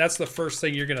that's the first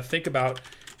thing you're going to think about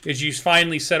is you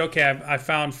finally said, okay, I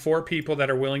found 4 people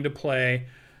that are willing to play.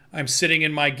 I'm sitting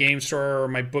in my game store or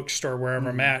my bookstore, wherever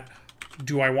I'm at.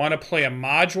 Do I want to play a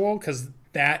module? Because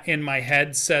that in my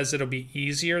head says it'll be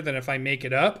easier than if I make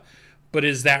it up. But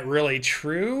is that really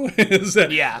true?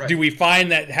 Do we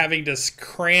find that having to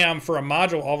cram for a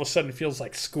module all of a sudden feels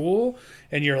like school,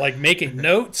 and you're like making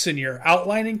notes and you're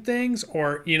outlining things,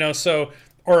 or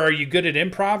or are you good at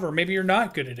improv, or maybe you're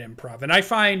not good at improv? And I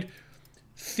find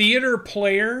theater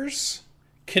players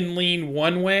can lean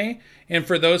one way, and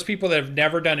for those people that have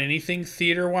never done anything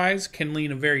theater-wise can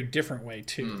lean a very different way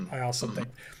too. I also think.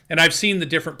 And I've seen the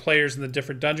different players and the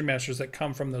different dungeon masters that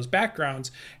come from those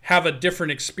backgrounds have a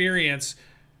different experience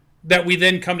that we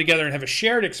then come together and have a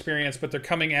shared experience, but they're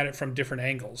coming at it from different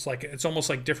angles. Like it's almost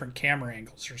like different camera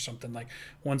angles or something. Like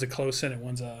one's a close in and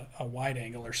one's a wide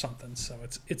angle or something. So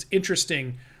it's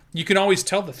interesting. You can always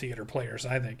tell the theater players,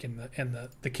 I think, and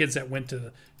the kids that went to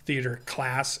the theater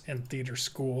class and theater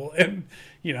school, and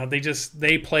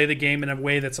they play the game in a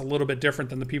way that's a little bit different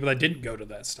than the people that didn't go to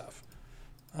that stuff.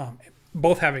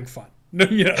 Both having fun.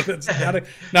 That's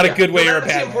not a good way or a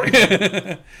bad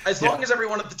way. As long as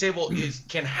everyone at the table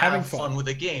can have fun with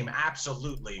the game,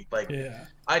 absolutely.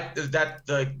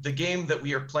 The game that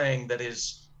we are playing that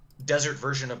is desert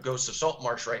version of Ghosts of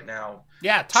Saltmarsh right now.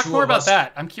 Yeah, talk more about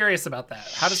that. I'm curious about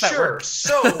that. How does that work?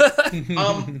 So,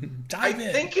 I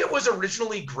think it was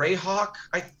originally Greyhawk.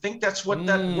 I think that's what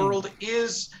that world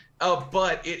is.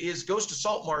 But it is Ghost of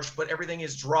Saltmarsh, but everything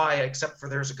is dry except for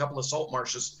there's a couple of salt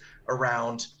marshes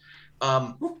around.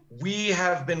 We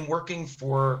have been working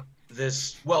for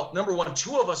this. Well, number one,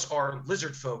 2 of us are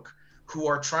lizard folk who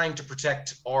are trying to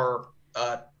protect our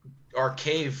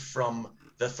cave from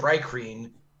the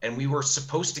Thri-kreen, and we were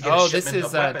supposed to get a shipment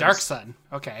of weapons. Dark Sun.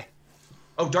 Okay.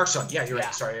 Oh, Dark Sun. Yeah, you're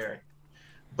right. Sorry, you're right.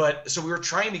 But so we were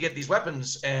trying to get these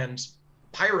weapons, and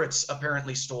pirates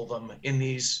apparently stole them in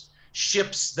these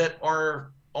ships that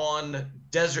are on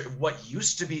desert, what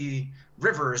used to be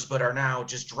rivers, but are now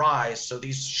just dry. So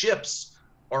these ships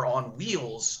are on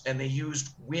wheels, and they used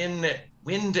wind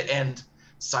and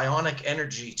psionic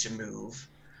energy to move.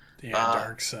 Yeah,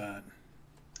 Dark Sun.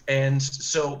 And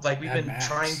so, we've been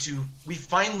trying to. We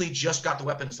finally just got the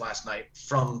weapons last night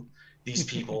from these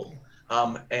people,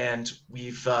 and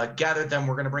we've gathered them.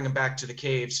 We're going to bring them back to the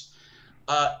caves.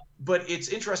 But it's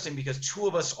interesting because 2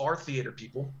 of us are theater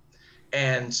people,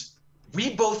 and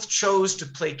we both chose to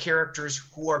play characters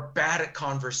who are bad at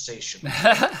conversation,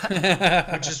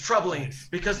 which is troubling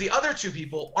because the other 2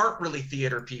 people aren't really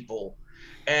theater people,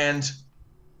 and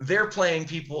they're playing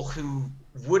people who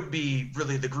would be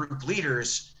really the group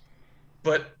leaders.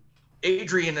 But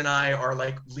Adrian and I are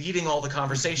leading all the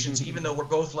conversations, even though we're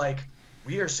both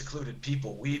we are secluded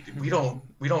people. We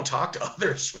don't talk to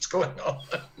others. What's going on?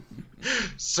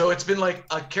 So it's been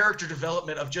a character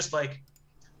development of just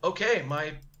okay,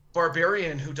 my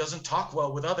barbarian who doesn't talk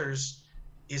well with others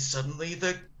is suddenly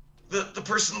the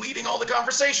person leading all the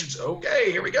conversations.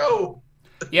 Okay, here we go.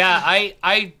 Yeah,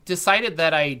 I decided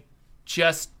that I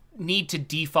just need to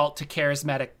default to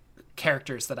charismatic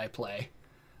characters that I play.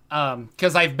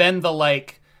 Because I've been the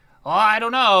I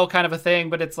don't know kind of a thing,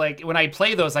 but it's when I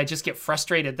play those, I just get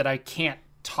frustrated that I can't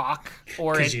talk,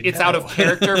 or it's out of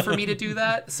character for me to do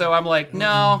that. So I'm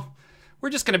no, we're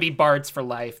just going to be bards for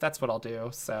life. That's what I'll do.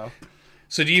 So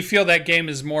do you feel that game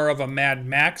is more of a Mad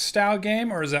Max style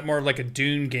game, or is that more like a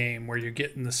Dune game where you're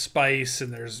getting the spice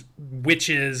and there's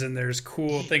witches and there's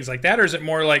cool things like that? Or is it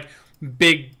more like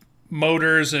big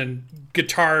motors and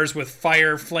guitars with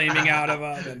fire flaming out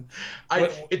of them?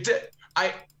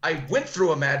 I went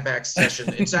through a Mad Max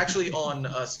session. It's actually on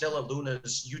Stella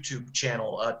Luna's YouTube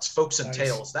channel. It's Folks and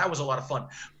Tales. That was a lot of fun.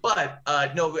 But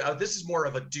no, this is more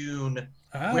of a Dune.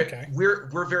 Okay.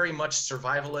 We're very much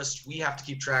survivalist. We have to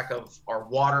keep track of our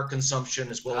water consumption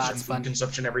as well as our food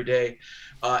consumption every day,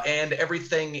 and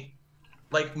everything.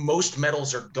 Most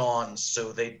metals are gone,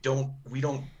 so we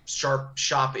don't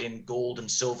shop in gold and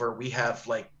silver. We have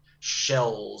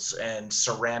shells and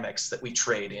ceramics that we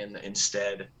trade in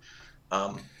instead.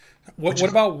 What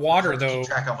about water, though? Keep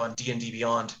track of on D&D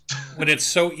Beyond. When it's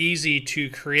so easy to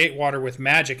create water with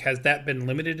magic, has that been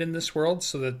limited in this world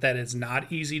so that is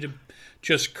not easy to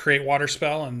just create water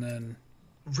spell and then...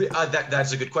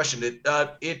 That's a good question.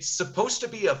 It's supposed to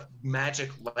be a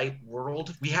magic light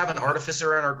world. We have an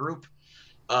artificer in our group,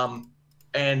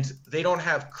 and they don't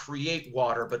have create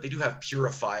water, but they do have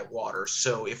purify water.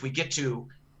 So if we get to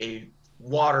a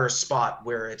water spot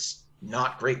where it's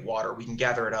not great water, we can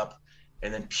gather it up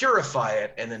and then purify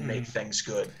it and then make things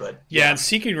good. But yeah, and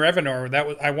Seeking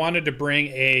Revenor, I wanted to bring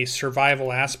a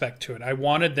survival aspect to it. I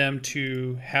wanted them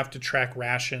to have to track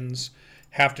rations,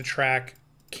 have to track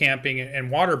camping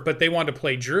and water, but they wanted to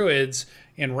play druids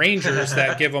and rangers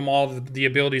that give them all the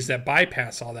abilities that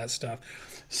bypass all that stuff.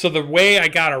 So the way I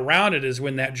got around it is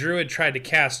when that druid tried to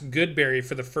cast Goodberry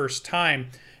for the first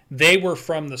time, they were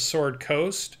from the Sword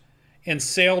Coast and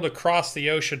sailed across the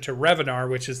ocean to Revenar,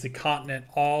 which is the continent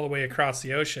all the way across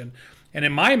the ocean. And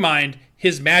in my mind,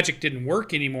 his magic didn't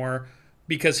work anymore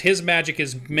because his magic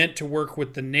is meant to work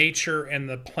with the nature and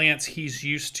the plants he's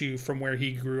used to from where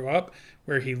he grew up,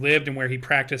 where he lived, and where he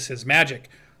practiced his magic.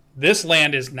 This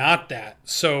land is not that.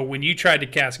 So when you tried to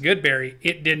cast Goodberry,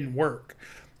 it didn't work.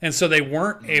 And so they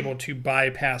weren't able to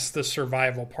bypass the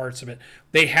survival parts of it.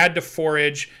 They had to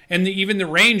forage, and even the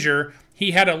ranger,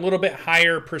 he had a little bit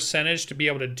higher percentage to be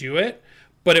able to do it,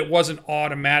 but it wasn't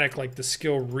automatic like the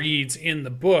skill reads in the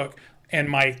book. And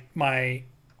my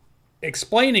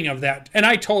explaining of that, and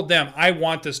I told them I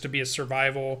want this to be a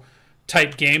survival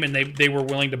type game, and they were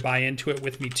willing to buy into it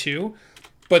with me too.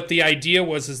 But the idea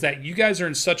is that you guys are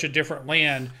in such a different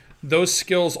land. Those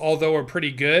skills, although are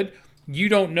pretty good, you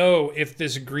don't know if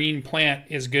this green plant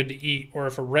is good to eat or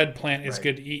if a red plant is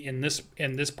good to eat in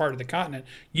this part of the continent.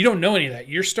 You don't know any of that.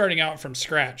 You're starting out from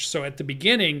scratch. So at the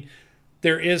beginning,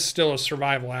 there is still a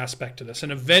survival aspect to this.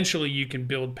 And eventually you can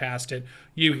build past it.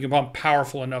 You can become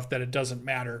powerful enough that it doesn't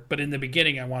matter. But in the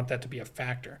beginning, I want that to be a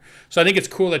factor. So I think it's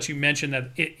cool that you mentioned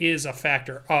that it is a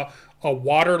factor. A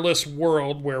waterless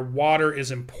world where water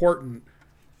is important,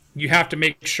 you have to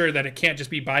make sure that it can't just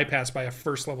be bypassed by a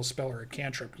first level spell or a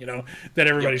cantrip, that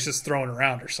everybody's just throwing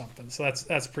around or something. So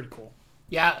that's pretty cool.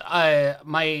 Yeah,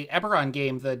 my Eberron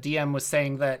game, the DM was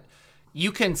saying that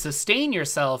you can sustain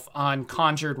yourself on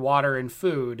conjured water and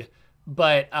food,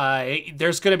 but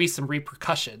there's going to be some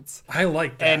repercussions. I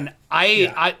like that. And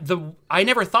I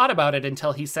never thought about it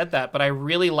until he said that, but I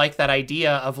really like that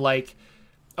idea of like,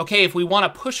 okay, if we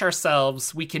want to push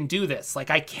ourselves, we can do this. Like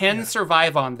I can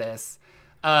survive on this.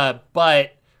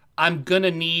 But I'm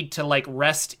gonna need to like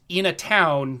rest in a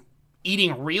town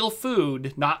eating real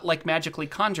food, not like magically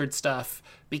conjured stuff,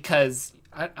 because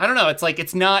I don't know, it's like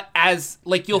it's not as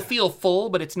like you'll feel full,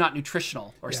 but it's not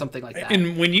nutritional or something like that.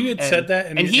 And when you had said that,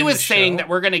 and he was saying that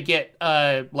we're gonna get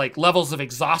like levels of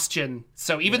exhaustion.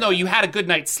 So even though you had a good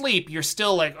night's sleep, you're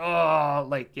still like, oh,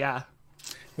 like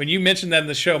When you mentioned that in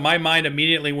the show, my mind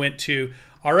immediately went to,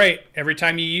 all right, every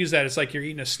time you use that, it's like you're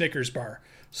eating a Snickers bar.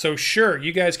 So sure,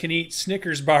 you guys can eat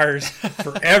Snickers bars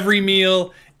for every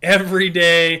meal, every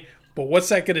day, but what's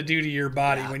that going to do to your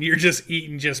body when you're just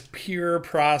eating just pure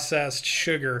processed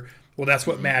sugar? Well, that's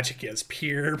what magic is,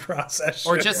 pure processed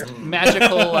sugar. Or just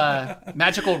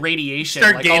magical radiation.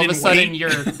 Start like all of a sudden weight.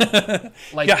 You're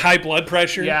like high blood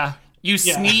pressure. Yeah. You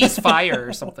sneeze fire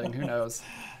or something, who knows?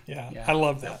 Yeah, I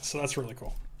love that. So that's really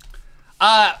cool.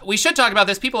 We should talk about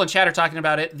this. People in chat are talking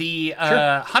about it. The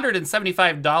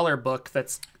 $175 book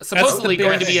that's supposedly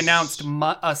going to be announced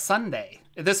Sunday.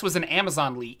 This was an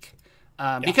Amazon leak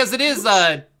because it is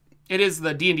the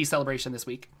D&D celebration this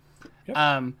week.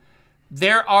 Yep.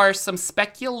 There are some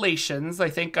speculations. I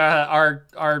think our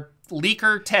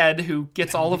leaker Ted, who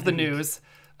gets all of the news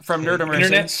from Nerd Immersion,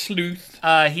 Internet sleuth,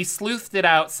 he sleuthed it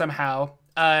out somehow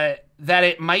that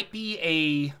it might be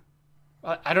a.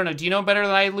 I don't know. Do you know better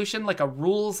than I, Lucian? Like a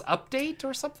rules update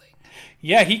or something?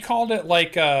 Yeah, he called it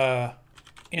like an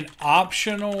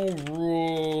optional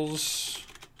rules,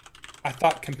 I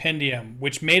thought, compendium,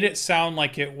 which made it sound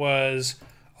like it was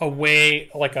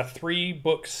like a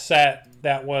 3-book set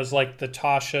that was like the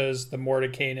Tashas, the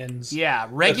Mordenkainen's. Yeah,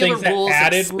 regular rules,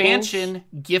 expansion,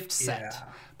 gift set. Yeah.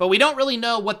 But we don't really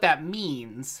know what that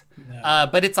means. No.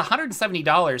 But it's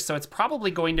 $170, so it's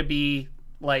probably going to be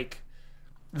like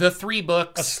the 3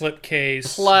 books, a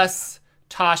slipcase, plus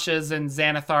Tasha's and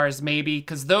Xanathar's maybe,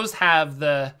 because those have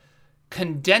the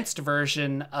condensed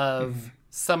version of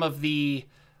some of the,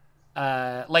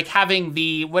 like having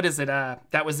the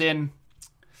that was in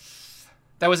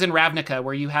Ravnica,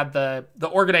 where you had the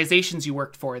organizations you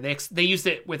worked for. They used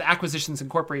it with Acquisitions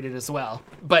Incorporated as well,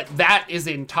 but that is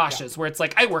in Tasha's, where it's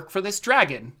like I work for this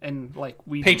dragon and like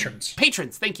patrons.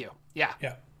 Thank you. Yeah.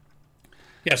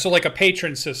 Yeah, so like a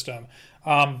patron system.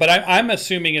 But I'm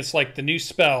assuming it's like the new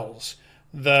spells,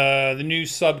 the new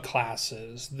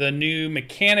subclasses, the new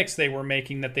mechanics they were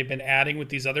making that they've been adding with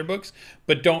these other books,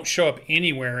 but don't show up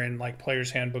anywhere in like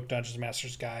Player's Handbook, Dungeons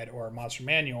Master's Guide, or Monster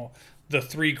Manual. The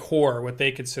 3 core, what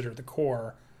they consider the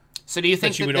core. So do you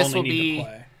think that this will be?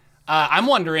 I'm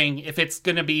wondering if it's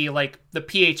going to be like the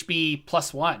PHB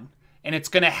 +1, and it's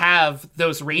going to have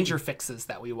those ranger fixes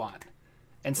that we want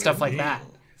and stuff like that.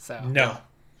 So no,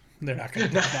 they're not going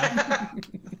to.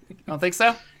 Don't think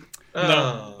so.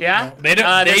 No. Yeah, no, they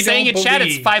don't. They're saying in chat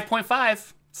it's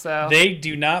 5.5. So they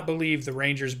do not believe the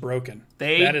Ranger's broken.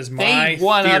 That is my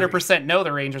 100% theory. Know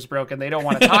the Ranger's broken. They don't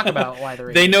want to talk about why the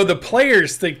Ranger's They know the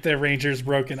players think the Ranger's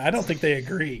broken. I don't think they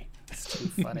agree. It's too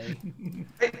funny.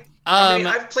 I mean,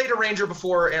 I've played a Ranger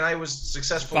before and I was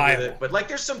successful with it, but like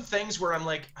there's some things where I'm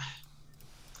like,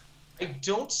 I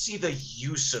don't see the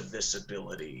use of this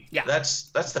ability. Yeah, that's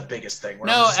the biggest thing.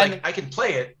 Where I'm just like, I can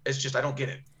play it. It's just I don't get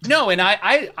it. No, and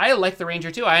I like the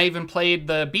Ranger too. I even played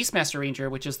the Beastmaster Ranger,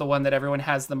 which is the one that everyone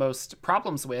has the most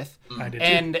problems with. I did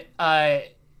too.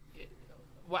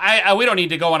 We don't need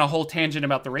to go on a whole tangent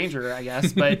about the Ranger, I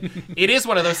guess, but it is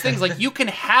one of those things. Like you can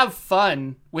have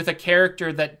fun with a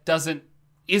character that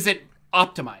isn't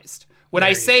optimized. When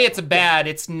I say it's bad,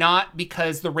 it's not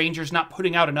because the Ranger's not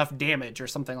putting out enough damage or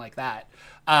something like that.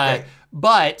 Right.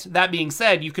 But that being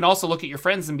said, you can also look at your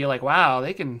friends and be like, wow,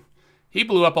 he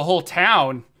blew up a whole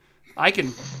town. I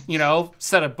can,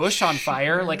 set a bush on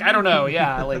fire. Like, I don't know.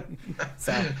 Yeah. Like,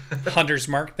 so. Hunter's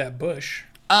marked that bush.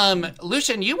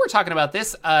 Lucian, you were talking about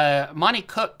this. Monty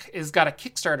Cook has got a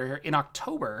Kickstarter in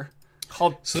October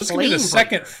called So this is going to be the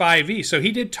second 5e. So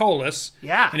he did Ptolus.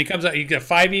 Yeah. And he comes out, you get a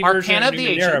 5e version and a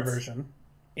Numenera version.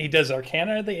 He does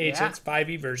Arcana of the Ancients,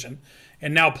 5e version.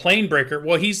 And now Planebreaker.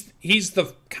 Well, he's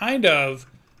the kind of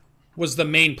was the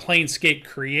main Planescape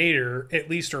creator, at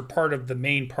least, or part of the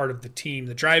main part of the team,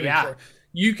 the driving force.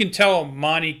 You can tell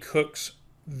Monty Cook's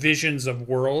visions of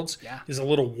worlds is a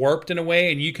little warped in a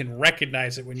way, and you can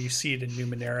recognize it when you see it in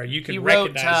Numenera. You can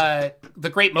recognize the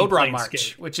Great Modron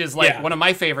March, which is like one of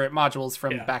my favorite modules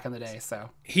from back in the day. So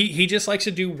he just likes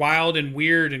to do wild and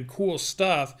weird and cool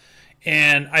stuff,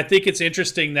 and I think it's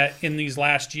interesting that in these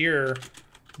last year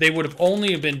they would have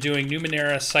only been doing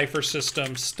Numenera Cypher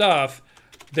System stuff.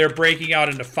 They're breaking out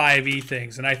into 5e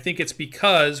things, and I think it's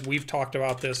because we've talked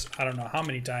about this I don't know how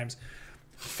many times.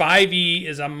 5e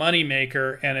is a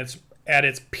moneymaker, and it's at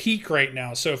its peak right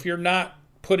now. So if you're not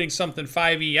putting something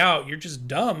 5e out, you're just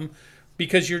dumb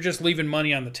because you're just leaving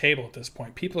money on the table at this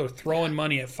point. People are throwing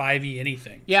money at 5e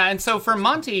anything. Yeah, and so for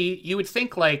Monty, you would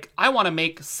think, like, I want to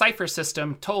make Cypher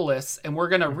System Ptolus, and we're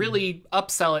going to really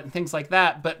upsell it and things like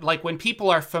that. But, like, when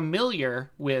people are familiar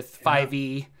with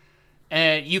 5e,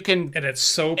 and you can... And it's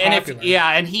so popular.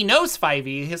 And he knows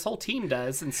 5e. His whole team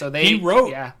does. And so He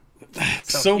wrote... Yeah.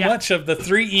 So much of the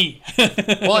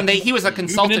 3E. Well, and he was a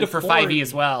consultant for 5e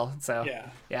as well. So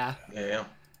yeah.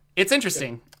 It's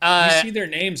interesting. You see their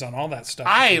names on all that stuff.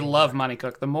 I love Monty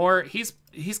Cook. The more he's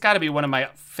got to be one of my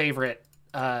favorite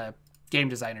game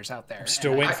designers out there. I'm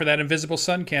still waiting for that Invisible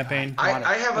Sun campaign.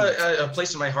 I have a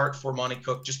place in my heart for Monty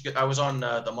Cook. I was on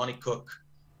the Monty Cook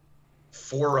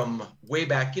forum way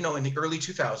back, in the early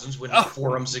 2000s when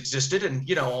forums existed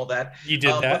and, all that. You did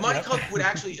that. But Monty Cook would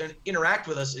actually interact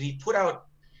with us, and he put out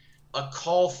a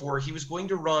call he was going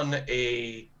to run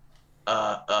a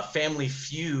family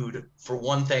feud for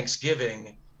one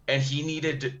Thanksgiving, and he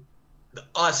needed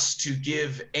us to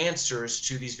give answers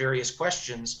to these various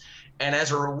questions. And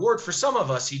as a reward for some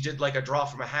of us, he did like a draw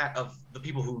from a hat of the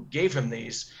people who gave him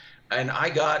these. And I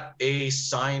got a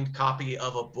signed copy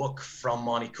of a book from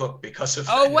Monty Cook because of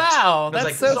that. Oh, wow.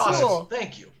 That's so cool. Awesome.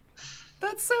 Thank you.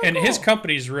 That's so cool. And his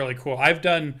company is really cool.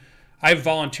 I've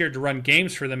volunteered to run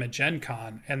games for them at Gen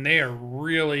Con, and they are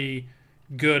really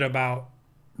good about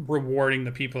rewarding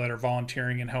the people that are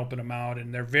volunteering and helping them out.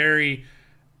 And they're very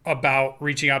about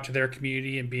reaching out to their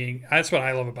community and that's what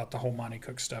I love about the whole Monty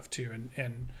Cook stuff too.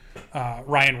 And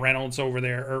Ryan Reynolds over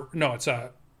there, or no, it's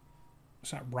not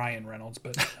Ryan Reynolds,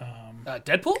 but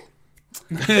Deadpool.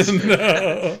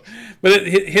 No. But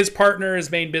his partner,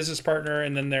 his main business partner,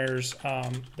 and then there's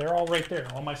they're all right there.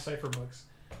 All my Cypher books,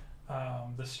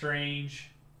 The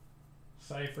Strange,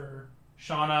 Cypher,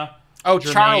 Shauna. Oh,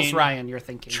 Jermaine, Charles Ryan, you're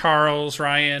thinking. Charles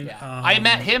Ryan. Yeah. I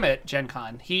met him at Gen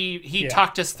Con. He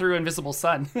talked us through Invisible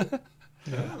Sun.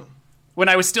 When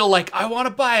I was still like, I want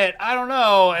to buy it. I don't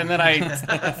know. And then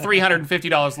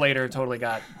 $350 later, totally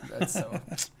got it. So.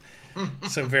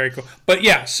 So very cool. But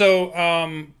yeah, so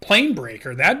Plane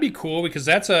Breaker, that'd be cool because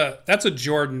that's a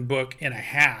Jordan book and a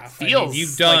half. Feels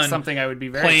you've done like something I would be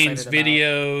very planes excited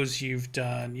videos. About. You've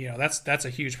done, that's a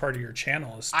huge part of your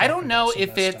channel. Is I don't know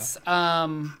if it's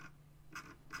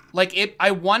like it.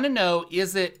 I want to know,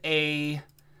 is it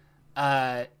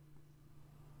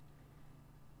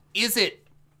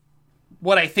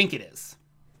what I think it is?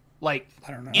 Like,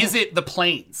 I don't know. Is it the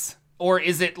planes? Or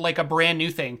is it like a brand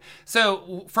new thing?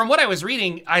 So from what I was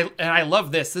reading, I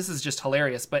love this. This is just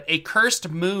hilarious. But a cursed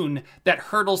moon that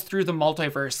hurtles through the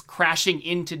multiverse, crashing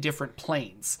into different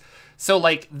planes. So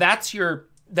like that's your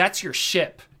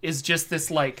ship, is just this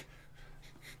like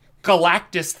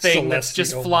Galactus thing that's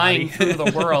just flying through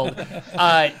the world.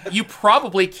 You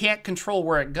probably can't control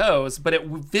where it goes, but it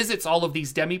visits all of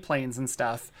these demiplanes and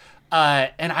stuff.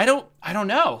 And I don't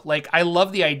know. Like, I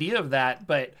love the idea of that,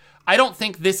 but I don't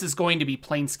think this is going to be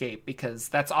Planescape because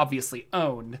that's obviously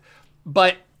owned.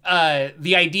 But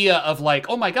the idea of like,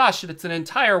 oh my gosh, it's an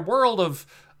entire world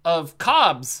of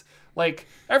cobs. Like,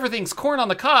 everything's corn on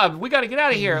the cob. We got to get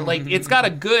out of here. Like, it's got a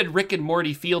good Rick and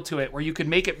Morty feel to it, where you could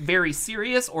make it very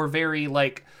serious or very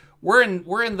like, we're in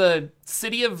the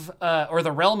city of or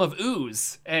the realm of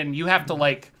ooze, and you have to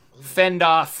like fend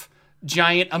off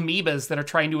giant amoebas that are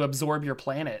trying to absorb your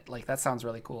planet. Like, that sounds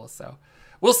really cool. So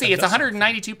we'll see. It's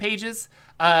 192 pages.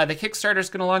 The Kickstarter is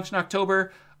going to launch in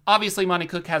October. Obviously, Monte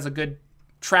Cook has a good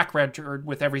track record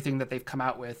with everything that they've come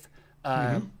out with.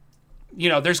 You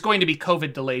know, there's going to be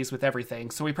COVID delays with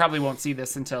everything, so we probably won't see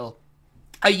this until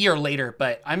a year later.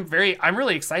 But I'm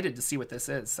really excited to see what this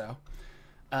is. So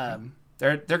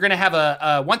they're going to have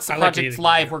a once the project's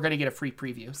live, we're going to get a free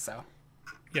preview. So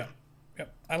yeah.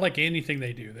 I like anything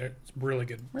they do. They're really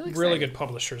good, really good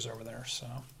publishers over there. So,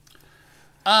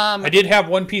 I did have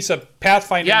one piece of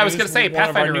Pathfinder. Yeah, I was going to say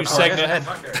Pathfinder new segment.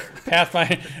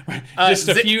 Pathfinder, just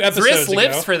a few episodes ago.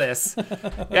 Lives for this.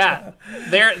 Yeah,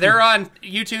 they're on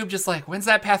YouTube, just like, when's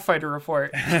that Pathfinder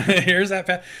report? Here's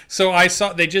that. So I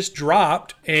saw they just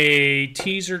dropped a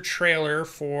teaser trailer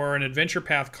for an adventure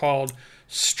path called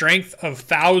Strength of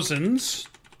Thousands.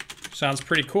 Sounds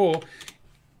pretty cool.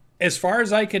 As far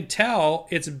as I can tell,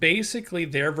 it's basically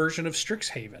their version of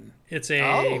Strixhaven. It's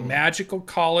a magical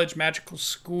college, magical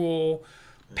school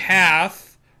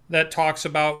path that talks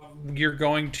about you're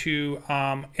going to,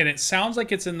 and it sounds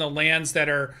like it's in the lands that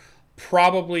are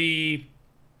probably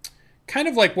kind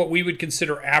of like what we would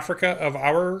consider Africa of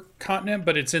our continent,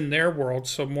 but it's in their world.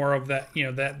 So more of that,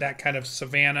 that kind of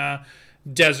savanna,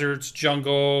 deserts,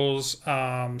 jungles,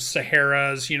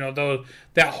 Saharas,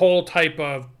 that whole type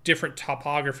of different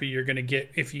topography you're going to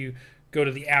get if you go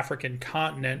to the African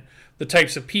continent, the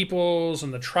types of peoples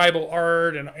and the tribal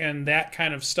art and that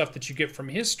kind of stuff that you get from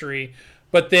history.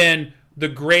 But then the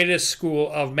greatest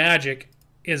school of magic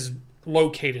is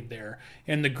located there,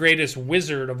 and the greatest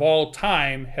wizard of all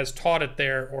time has taught it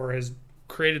there or has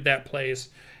created that place.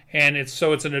 And it's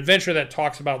an adventure that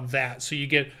talks about that. So you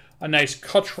get a nice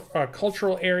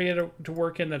cultural area to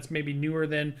work in that's maybe newer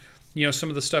than some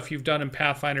of the stuff you've done in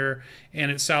Pathfinder,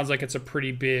 and it sounds like it's a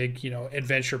pretty big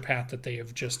adventure path that they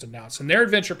have just announced. And their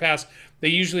adventure paths, they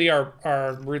usually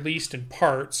are released in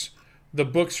parts. The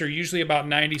books are usually about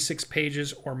 96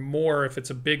 pages or more if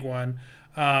it's a big one.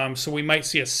 So we might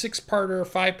see a 6-parter,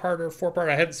 5-parter, 4-parter.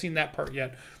 I haven't seen that part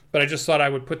yet, but I just thought I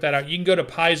would put that out. You can go to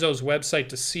Paizo's website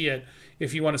to see it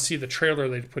if you want to see the trailer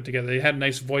they put together. They had a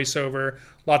nice voiceover,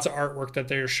 lots of artwork that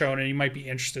they're showing, and you might be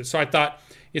interested. So I thought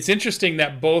it's interesting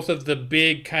that both of the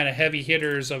big kind of heavy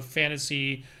hitters of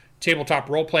fantasy tabletop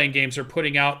role-playing games are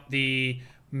putting out the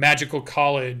Magical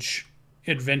College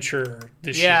adventure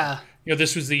this year.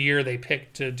 This was the year they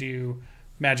picked to do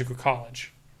Magical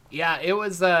College. Yeah, it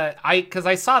was because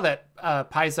I saw that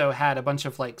Paizo had a bunch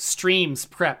of like streams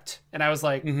prepped, and I was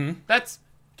like, that's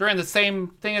during the same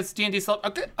thing as D&D.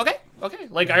 Okay.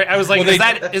 Like I was like,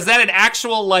 is that an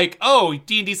actual like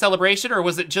D&D celebration, or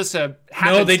was it just a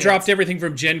happenstance? No, they dropped everything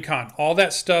from Gen Con. All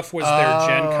that stuff was their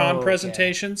Gen Con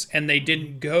presentations, and they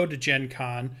didn't go to Gen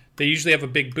Con. They usually have a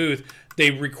big booth. They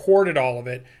recorded all of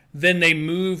it. Then they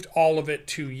moved all of it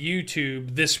to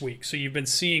YouTube this week. So you've been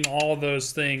seeing all of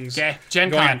those things. Okay,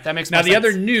 Gen Con. That makes more sense. Now, the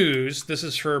other news, this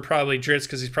is for probably Dritz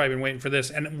because he's probably been waiting for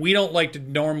this. And we don't like to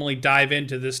normally dive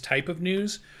into this type of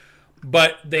news.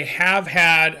 But they have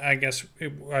had, I guess,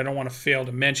 I don't want to fail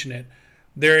to mention it,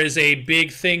 there is a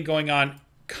big thing going on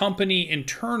company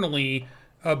internally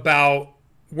about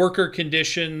worker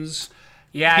conditions,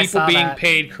 people being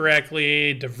paid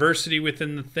correctly, diversity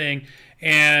within the thing.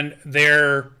 And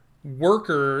their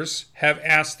workers have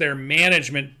asked their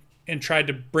management and tried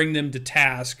to bring them to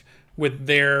task with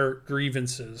their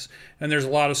grievances. And there's a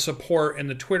lot of support in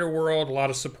the Twitter world, a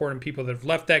lot of support in people that have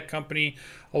left that company,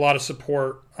 a lot of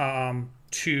support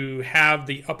to have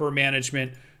the upper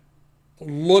management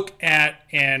look at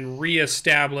and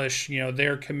reestablish,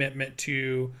 their commitment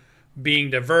to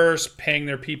being diverse, paying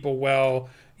their people well,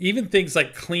 even things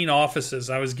like clean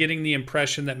offices. I was getting the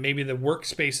impression that maybe the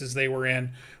workspaces they were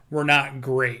in were not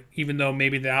great, even though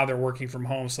maybe now they're working from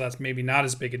home, so that's maybe not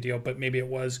as big a deal, but maybe it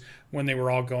was when they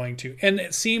were all going to. And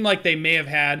it seemed like they may have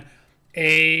had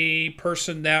a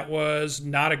person that was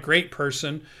not a great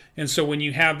person. And so when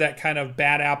you have that kind of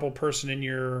bad apple person in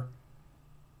your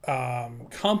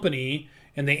company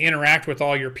and they interact with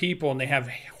all your people and they have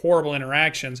horrible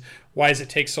interactions, why does it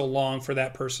take so long for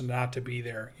that person not to be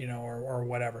there, or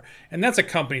whatever? And that's a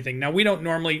company thing. Now, we don't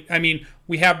normally,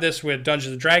 we have this with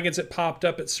Dungeons & Dragons. It popped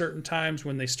up at certain times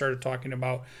when they started talking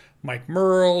about Mike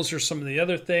Merles or some of the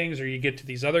other things, or you get to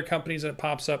these other companies and it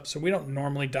pops up. So we don't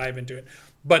normally dive into it.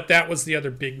 But that was the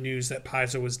other big news that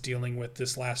Paizo was dealing with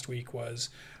this last week, was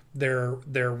their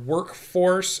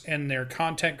workforce and their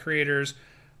content creators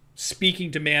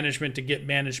speaking to management to get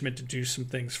management to do some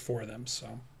things for them.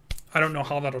 So I don't know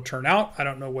how that'll turn out. I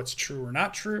don't know what's true or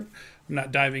not true. I'm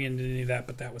not diving into any of that,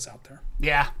 but that was out there.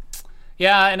 Yeah.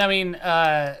 And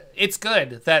it's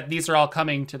good that these are all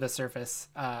coming to the surface.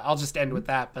 I'll just end with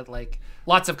that. But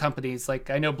lots of companies,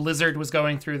 I know Blizzard was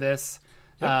going through this.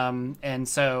 Yep. And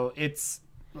so it's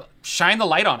shine the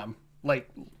light on them.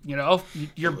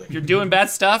 You're doing bad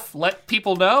stuff. Let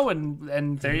people know,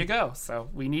 and there you go. So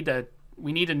we need to.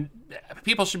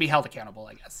 People should be held accountable,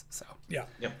 I guess. So yeah.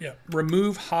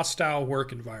 Remove hostile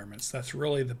work environments. That's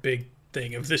really the big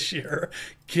thing of this year.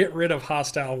 Get rid of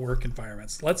hostile work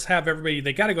environments. Let's have everybody.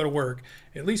 They got to go to work.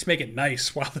 At least make it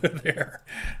nice while they're there.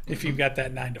 If you've got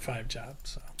that 9-to-5 job.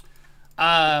 So,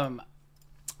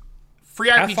 Free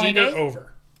RPG Pathfinder Day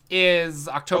over is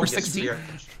October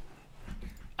 16th.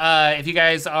 If you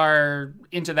guys are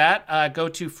into that, go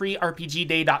to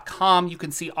freerpgday.com. You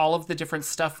can see all of the different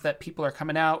stuff that people are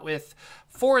coming out with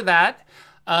for that.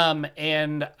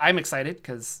 And I'm excited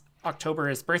because October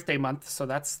is birthday month, so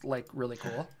that's really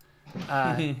cool.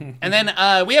 And then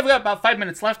we have got about 5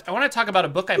 minutes left. I want to talk about a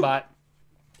book I bought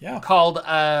called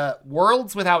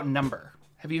Worlds Without Number.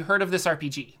 Have you heard of this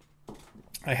RPG?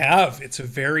 I have. It's a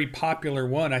very popular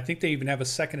one. I think they even have a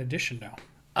second edition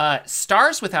now.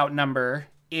 Stars Without Number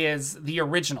is the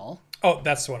original. Oh,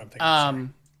 that's what I'm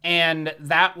thinking. And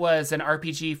that was an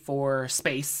RPG for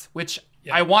space, which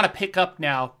I want to pick up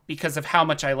now because of how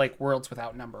much I like Worlds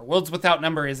Without Number. Worlds Without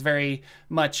Number is very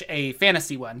much a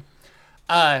fantasy one.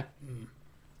 It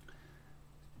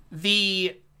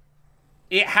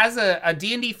has a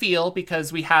D&D feel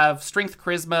because we have strength,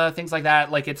 charisma, things like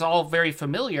that. It's all very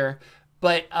familiar.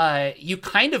 But you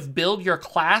kind of build your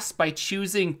class by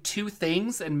choosing two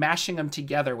things and mashing them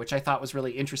together, which I thought was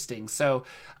really interesting. So,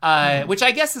 which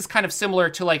I guess is kind of similar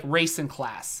to race and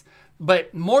class,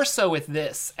 but more so with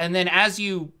this. And then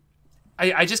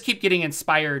I just keep getting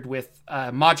inspired with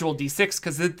Module D6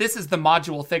 because this is the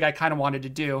module thing I kind of wanted to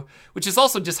do, which is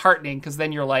also disheartening because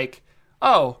then you're like,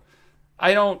 oh,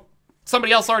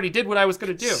 somebody else already did what I was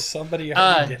going to do. Somebody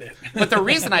already did it. But the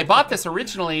reason I bought this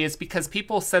originally is because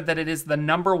people said that it is the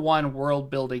 #1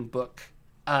 world-building book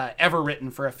ever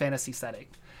written for a fantasy setting.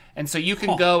 And so you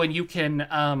can go and you can...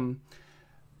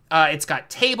 it's got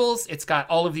tables. It's got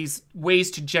all of these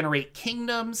ways to generate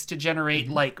kingdoms, to generate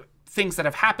things that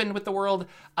have happened with the world.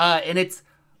 And it's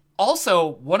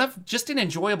also just an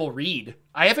enjoyable read.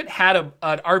 I haven't had an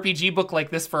RPG book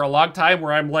like this for a long time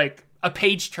where I'm a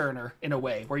page turner in a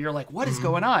way where you're like, what is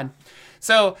going on?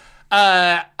 So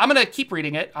I'm going to keep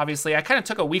reading it. Obviously, I kind of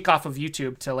took a week off of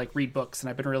YouTube to read books and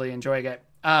I've been really enjoying it.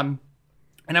 And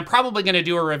I'm probably going to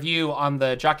do a review on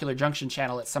the Jocular Junction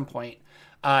channel at some point.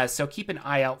 So keep an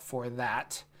eye out for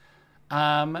that.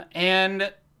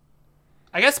 And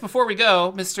I guess before we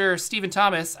go, Mr. Stephen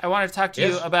Thomas, I want to talk to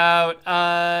you about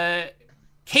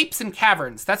Capes and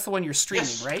Caverns. That's the one you're streaming,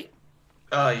 right?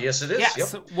 Yes, it is. Yeah. Yep.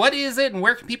 So what is it, and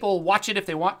where can people watch it if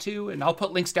they want to? And I'll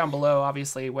put links down below,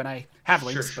 obviously, when I have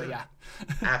links. Sure. But yeah.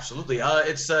 Absolutely.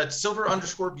 It's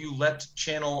Silver_Bulette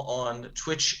channel on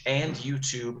Twitch and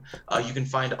YouTube. You can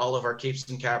find all of our Capes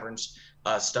and Caverns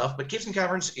stuff. But Capes and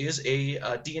Caverns is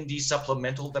a D&D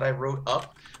supplemental that I wrote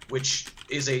up, which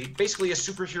is basically a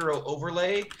superhero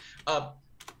overlay.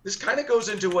 This kind of goes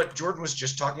into what Jordan was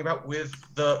just talking about with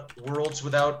the Worlds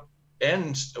Without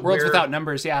End. Worlds Without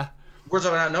Numbers, yeah. Worlds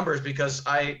Without Numbers, because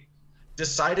I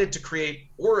decided to create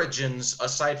origins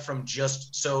aside from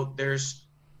there's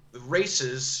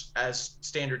races as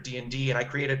standard D&D, and I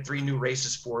created 3 new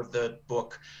races for the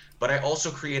book, but I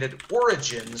also created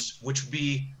origins, which would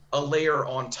be a layer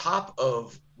on top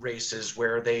of races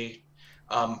where they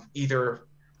either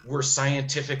were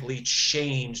scientifically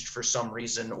changed for some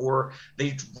reason, or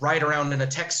they ride around in a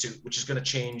tech suit, which is going to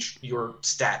change your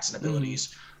stats and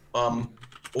abilities.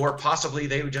 Or possibly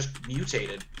they were just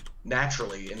mutated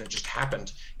naturally and it just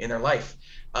happened in their life.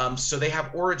 So they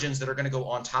have origins that are going to go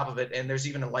on top of it, and there's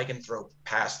even a lycanthrope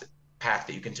path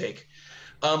that you can take.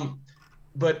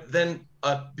 But then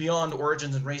beyond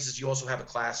origins and races, you also have a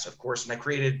class, of course, and I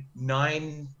created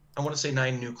 9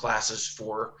 new classes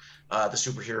for the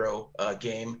superhero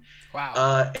game.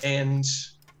 Wow. And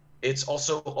it's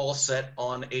also all set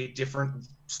on a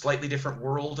slightly different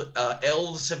world.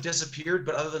 Elves have disappeared,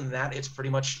 but other than that, it's pretty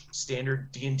much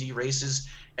standard D&D races,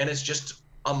 and it's just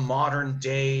a modern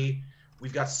day.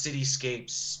 We've got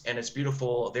cityscapes, and it's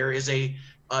beautiful. There is a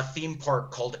theme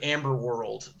park called Amber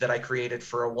World that I created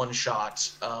for a one-shot,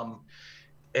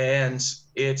 and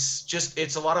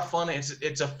it's a lot of fun.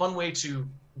 It's a fun way to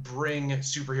bring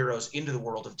superheroes into the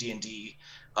world of D&D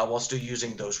while still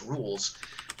using those rules.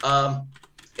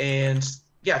 And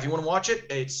yeah, if you want to watch it,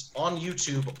 it's on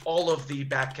YouTube. All of the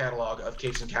back catalog of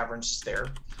Caves and Caverns is there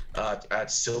at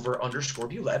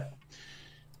Silver_Bulette.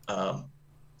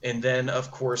 And then,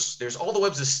 of course, there's All the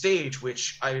Webs of Stage,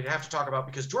 which I have to talk about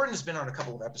because Jordan has been on a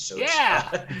couple of episodes.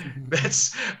 Yeah.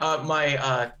 That's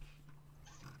my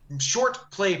short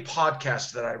play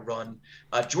podcast that I run.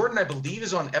 Jordan, I believe,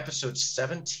 is on episode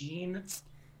 17,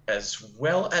 as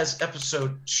well as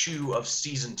episode 2 of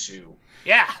season 2.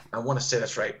 Yeah. I want to say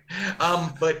that's right.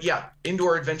 But yeah,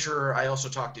 Indoor Adventurer, I also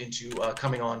talked into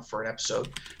coming on for an episode,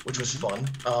 which was fun.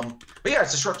 But yeah,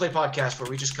 it's a short play podcast where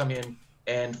we just come in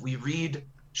and we read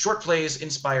short plays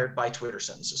inspired by Twitter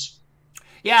sentences.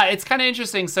 Yeah, it's kind of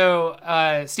interesting. So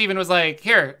Steven was like,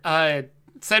 here,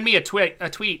 send me a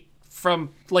tweet from,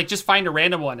 like, just find a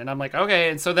random one. And I'm like, okay.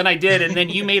 And so then I did. And then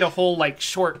you made a whole, like,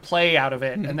 short play out of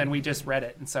it. And then we just read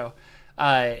it. And so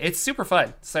it's super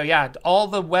fun. So yeah, All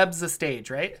the Webs of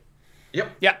Stage, right?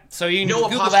 Yep. Yeah. So you can no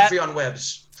Google apostrophe that. on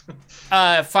webs.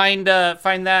 Find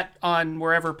that on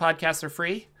wherever podcasts are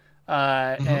free.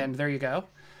 And there you go.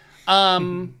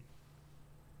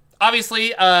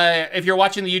 Obviously, if you're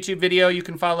watching the YouTube video, you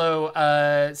can follow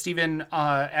Steven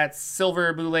at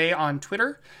SilverBoulet on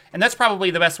Twitter. And that's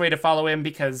probably the best way to follow him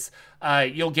because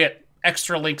you'll get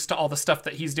extra links to all the stuff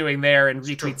that he's doing there and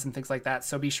retweets and things like that.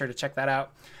 So be sure to check that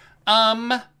out.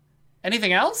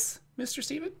 Anything else, Mr.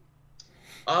 Steven?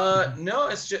 No,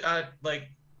 it's just I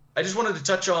just wanted to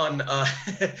touch on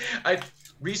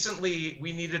recently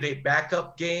we needed a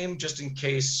backup game just in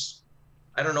case.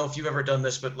 I don't know if you've ever done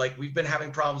this, but like we've been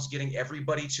having problems getting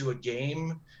everybody to a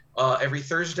game every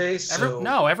Thursday. So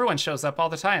no, everyone shows up all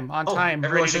the time, on time,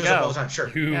 everyone ready to shows go. up all the time. Sure.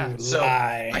 You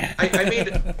lie.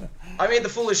 I made the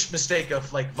foolish mistake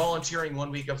of like volunteering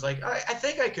one week. I was like, I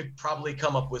think I could probably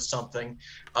come up with something,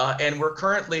 and we're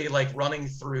currently like running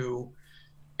through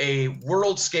a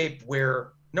worldscape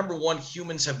where number one,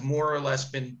 humans have more or less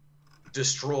been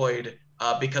destroyed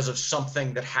because of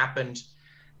something that happened.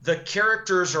 The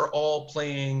characters are all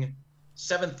playing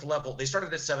 7th level. They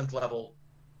started at 7th level.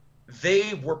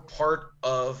 They were part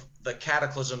of the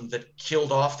cataclysm that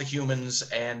killed off the humans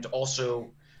and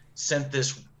also sent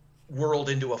this world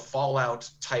into a Fallout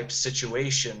type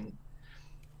situation.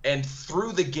 And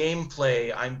through the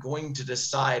gameplay, I'm going to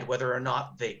decide whether or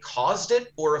not they caused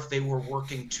it or if they were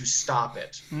working to stop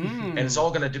it. And it's all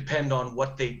going to depend on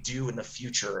what they do in the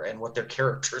future and what their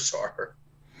characters are.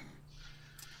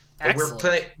 Excellent.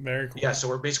 Very cool. Yeah, so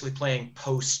we're basically playing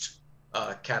post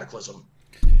Cataclysm.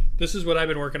 This is what I've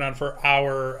been working on for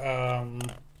our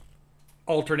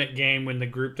alternate game when the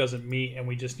group doesn't meet and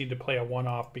we just need to play a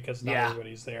one-off because not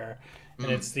everybody's there.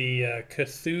 And it's the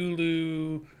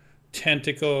Cthulhu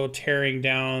tentacle tearing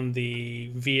down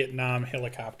the Vietnam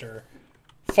helicopter.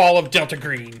 Fall of Delta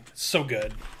Green. So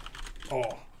good.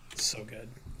 Oh, so good.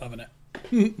 Loving it.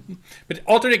 But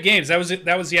alternate games, that was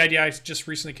the idea I just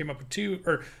recently came up with too,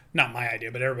 or not my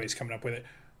idea, but everybody's coming up with it.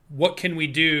 What can we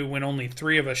do when only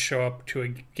 3 of us show up to a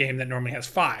game that normally has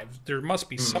 5? There must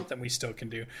be something we still can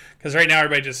do. Because right now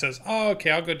everybody just says, oh,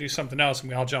 okay, I'll go do something else, and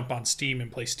we all jump on Steam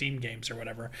and play Steam games or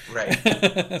whatever.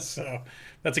 Right. So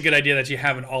that's a good idea that you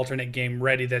have an alternate game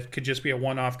ready that could just be a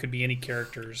one-off, could be any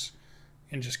characters,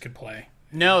 and just could play.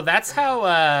 No, that's how.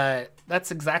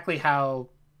 That's exactly how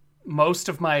most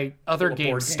of my other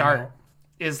games start.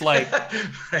 Is like,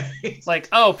 Right. like,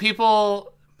 oh,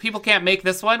 people can't make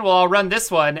this one. Well, I'll run this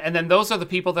one, and then those are the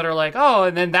people that are like, oh,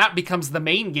 and then that becomes the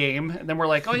main game, and then we're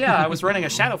like, oh yeah, I was running a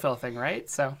Shadowfell thing, right?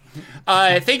 So,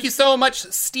 thank you so much,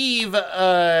 Steve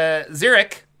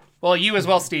Zurich, Well, you as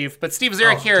well, Steve. But Steve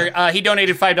Zarek here, he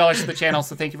donated $5 to the channel,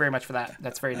 so thank you very much for that.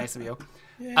 That's very nice of you.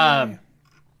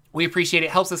 We appreciate it.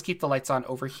 Helps us keep the lights on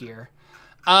over here.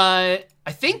 I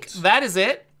think that is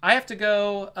it. I have to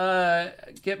go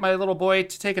get my little boy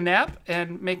to take a nap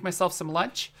and make myself some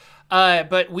lunch.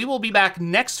 But we will be back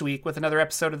next week with another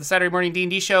episode of the Saturday Morning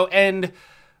D&D Show, and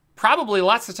probably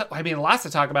lots to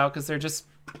talk about because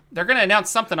they're going to announce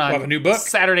something on a new book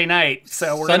Saturday night.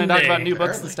 So we're going to talk about new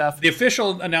books and stuff. The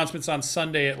official announcement's on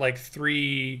Sunday at like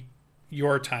 3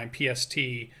 your time, PST,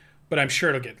 but I'm sure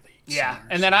it'll get leaked. Yeah,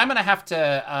 and then I'm going to have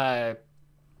to...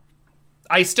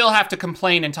 I still have to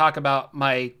complain and talk about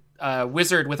my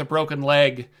wizard with a broken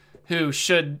leg who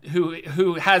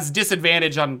has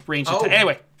disadvantage on ranged attack.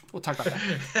 Anyway, we'll talk about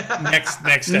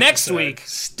that next week.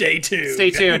 Stay tuned.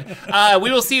 Stay tuned. We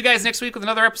will see you guys next week with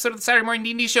another episode of the Saturday Morning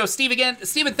D&D Show.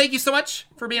 Steven, thank you so much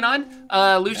for being on.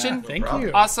 Lucian, thank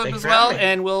you. Awesome as well,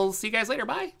 and we'll see you guys later.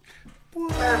 Bye. Bye,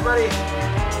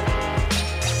 everybody.